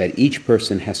that each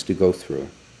person has to go through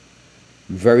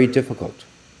very difficult,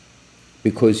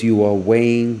 because you are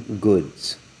weighing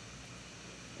goods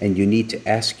and you need to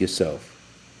ask yourself,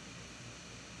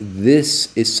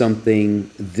 this is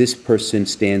something this person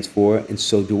stands for, and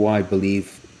so do I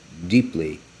believe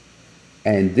deeply.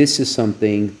 And this is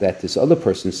something that this other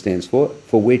person stands for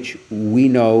which we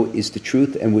know is the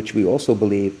truth and which we also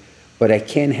believe, but I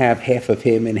can't have half of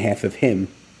him and half of him,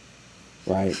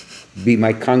 right? Be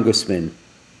my congressman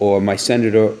or my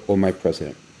senator or my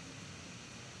president.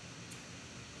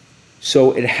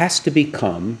 So it has to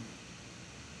become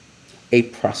a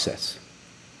process.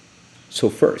 So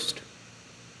first,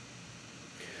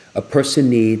 a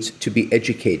person needs to be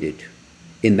educated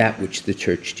in that which the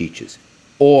church teaches.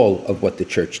 All of what the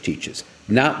church teaches,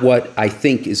 not what I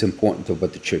think is important of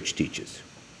what the church teaches.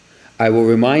 I will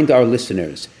remind our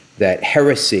listeners that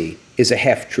heresy is a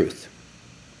half-truth.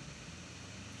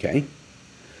 Okay?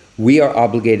 We are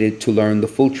obligated to learn the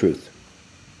full truth.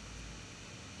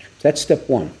 That's step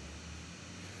one.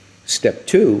 Step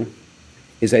two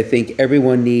is I think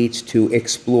everyone needs to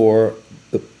explore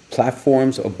the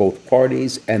platforms of both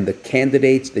parties and the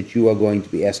candidates that you are going to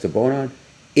be asked to vote on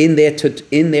in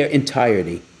their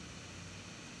entirety.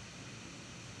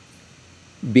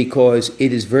 Because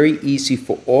it is very easy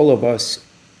for all of us,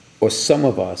 or some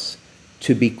of us,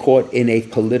 to be caught in a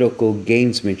political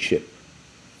gamesmanship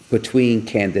between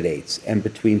candidates and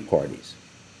between parties.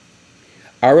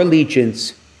 Our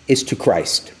allegiance is to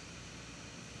Christ.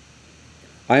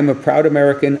 I am a proud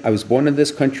American. I was born in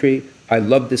this country. I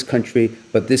love this country,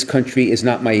 but this country is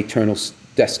not my eternal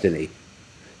destiny.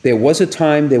 There was a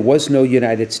time there was no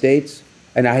United States,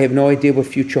 and I have no idea what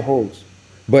future holds.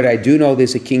 But I do know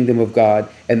there's a kingdom of God,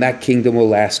 and that kingdom will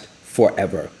last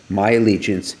forever. My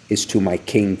allegiance is to my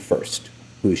King first,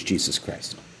 who is Jesus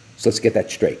Christ. So let's get that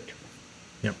straight.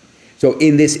 Yep. So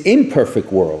in this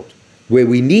imperfect world, where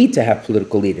we need to have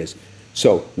political leaders,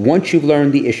 so once you've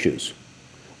learned the issues,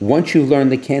 once you've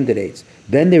learned the candidates,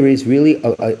 then there is really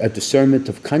a discernment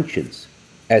of conscience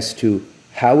as to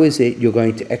how is it you're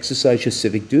going to exercise your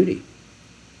civic duty.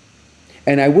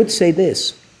 And I would say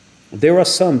this, there are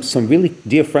some really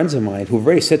dear friends of mine who have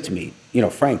already said to me,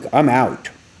 Frank, I'm out.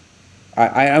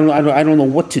 I don't know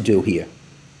what to do here.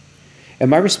 And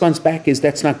my response back is,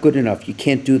 that's not good enough. You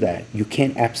can't do that. You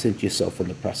can't absent yourself in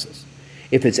the process.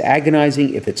 If it's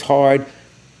agonizing, if it's hard,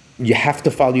 you have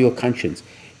to follow your conscience.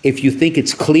 If you think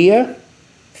it's clear,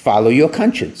 follow your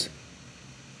conscience.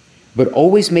 But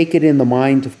always make it in the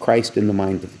mind of Christ, in the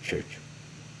mind of the church.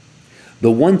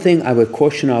 The one thing I would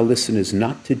caution our listeners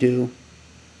not to do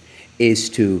is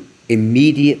to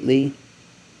immediately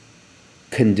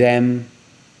condemn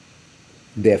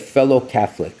their fellow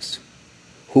Catholics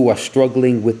who are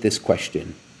struggling with this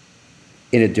question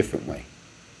in a different way.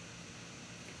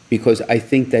 Because I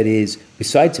think that is,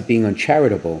 besides it being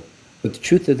uncharitable, but the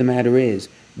truth of the matter is,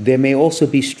 there may also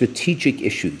be strategic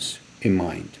issues in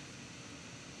mind.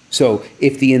 So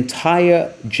if the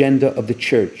entire agenda of the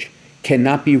church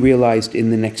cannot be realized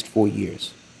in the next 4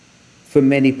 years, for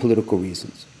many political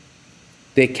reasons,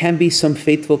 there can be some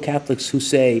faithful Catholics who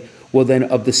say, well then,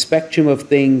 of the spectrum of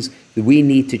things that we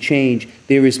need to change,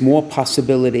 there is more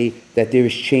possibility that there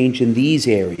is change in these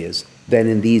areas than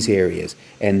in these areas.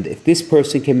 And if this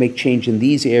person can make change in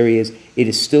these areas, it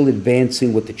is still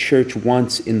advancing what the church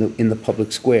wants in the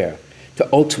public square, to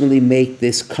ultimately make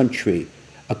this country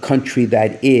a country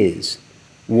that is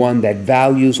one that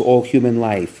values all human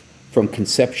life from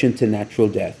conception to natural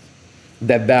death,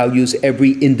 that values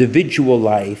every individual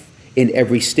life in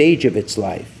every stage of its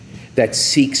life, that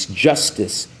seeks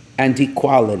justice and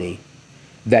equality,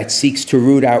 that seeks to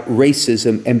root out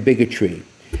racism and bigotry,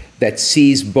 that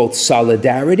sees both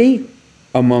solidarity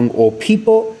among all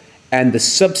people and the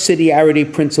subsidiarity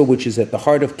principle, which is at the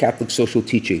heart of Catholic social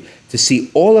teaching, to see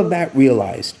all of that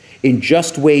realized in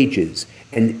just wages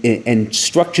and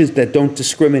structures that don't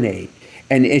discriminate,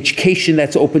 and education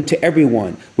that's open to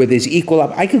everyone, where there's equal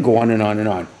I could go on and on and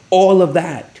on. All of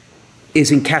that is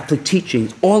in Catholic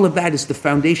teachings. All of that is the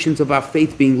foundations of our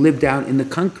faith being lived out in the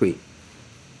concrete.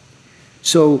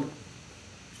 So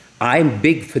I'm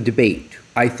big for debate.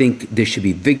 I think there should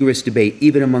be vigorous debate,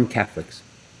 even among Catholics.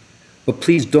 But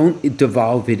please don't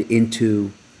devolve it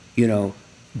into,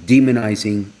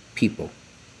 demonizing people,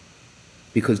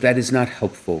 because that is not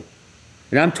helpful.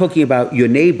 And I'm talking about your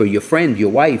neighbor, your friend, your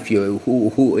wife,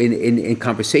 who in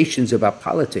conversations about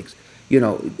politics.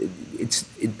 It's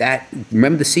that.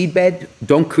 Remember the seedbed?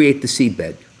 Don't create the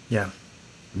seedbed. Yeah.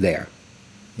 There.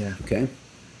 Yeah. Okay.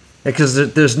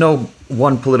 Because there's no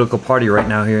one political party right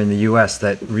now here in the U.S.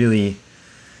 that really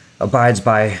abides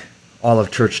by all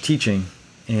of church teaching,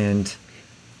 and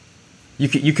you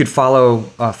could follow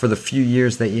for the few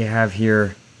years that you have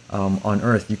here on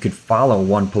Earth. You could follow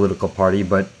one political party,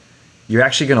 but you're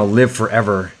actually going to live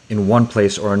forever in one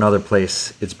place or another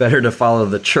place. It's better to follow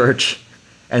the church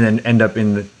and then end up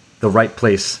in the right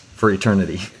place for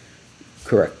eternity.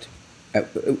 Correct.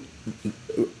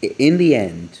 In the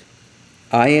end,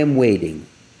 I am waiting,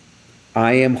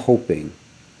 I am hoping,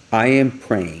 I am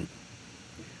praying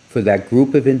for that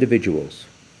group of individuals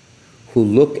who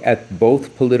look at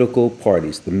both political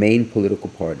parties, the main political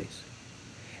parties,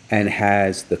 and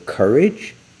has the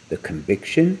courage, the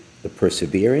conviction, the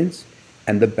perseverance,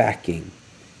 and the backing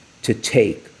to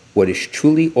take what is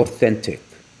truly authentic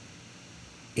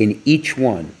in each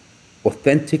one,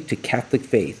 authentic to Catholic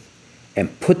faith,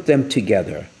 and put them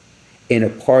together in a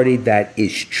party that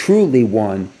is truly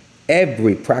one.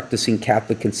 Every practicing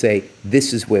Catholic can say,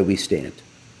 this is where we stand.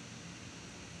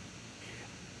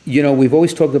 We've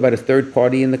always talked about a third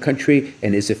party in the country,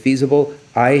 and is it feasible?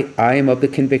 I am of the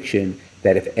conviction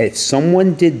that if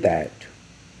someone did that,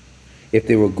 if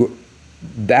there were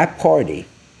that party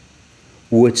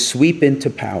would sweep into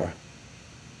power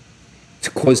to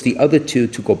cause the other two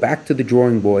to go back to the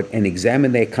drawing board and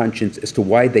examine their conscience as to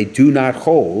why they do not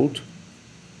hold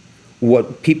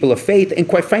what people of faith, and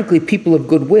quite frankly, people of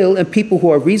goodwill and people who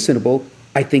are reasonable,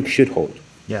 I think should hold.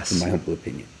 Yes. In my humble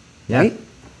opinion. Yeah. Right?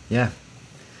 Yeah.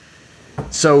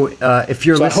 So if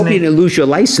you're So listening... I hope you didn't lose your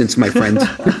license, my friend.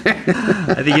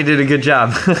 I think you did a good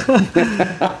job.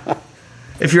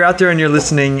 If you're out there and you're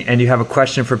listening and you have a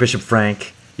question for Bishop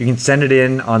Frank, you can send it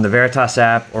in on the Veritas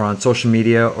app or on social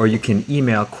media, or you can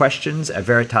email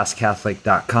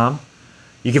questions@veritascatholic.com.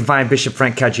 You can find Bishop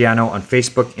Frank Caggiano on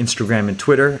Facebook, Instagram, and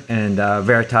Twitter, and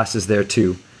Veritas is there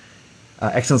too.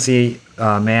 Excellency,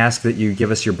 may I ask that you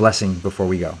give us your blessing before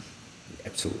we go?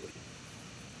 Absolutely.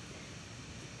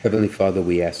 Heavenly Father,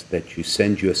 we ask that you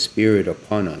send your Spirit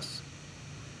upon us,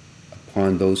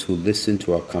 upon those who listen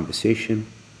to our conversation,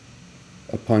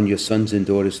 upon your sons and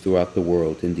daughters throughout the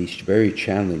world in these very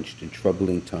challenged and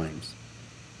troubling times.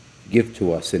 Give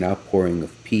to us an outpouring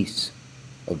of peace,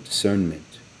 of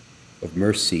discernment, of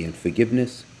mercy and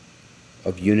forgiveness,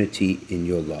 of unity in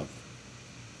your love.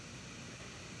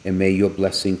 And may your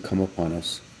blessing come upon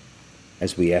us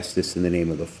as we ask this in the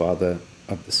name of the Father,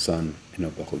 of the Son, and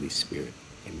of the Holy Spirit.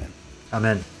 Amen.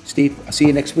 Amen. Steve, I'll see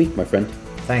you next week, my friend.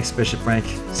 Thanks, Bishop Frank.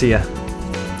 See ya.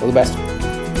 All the best.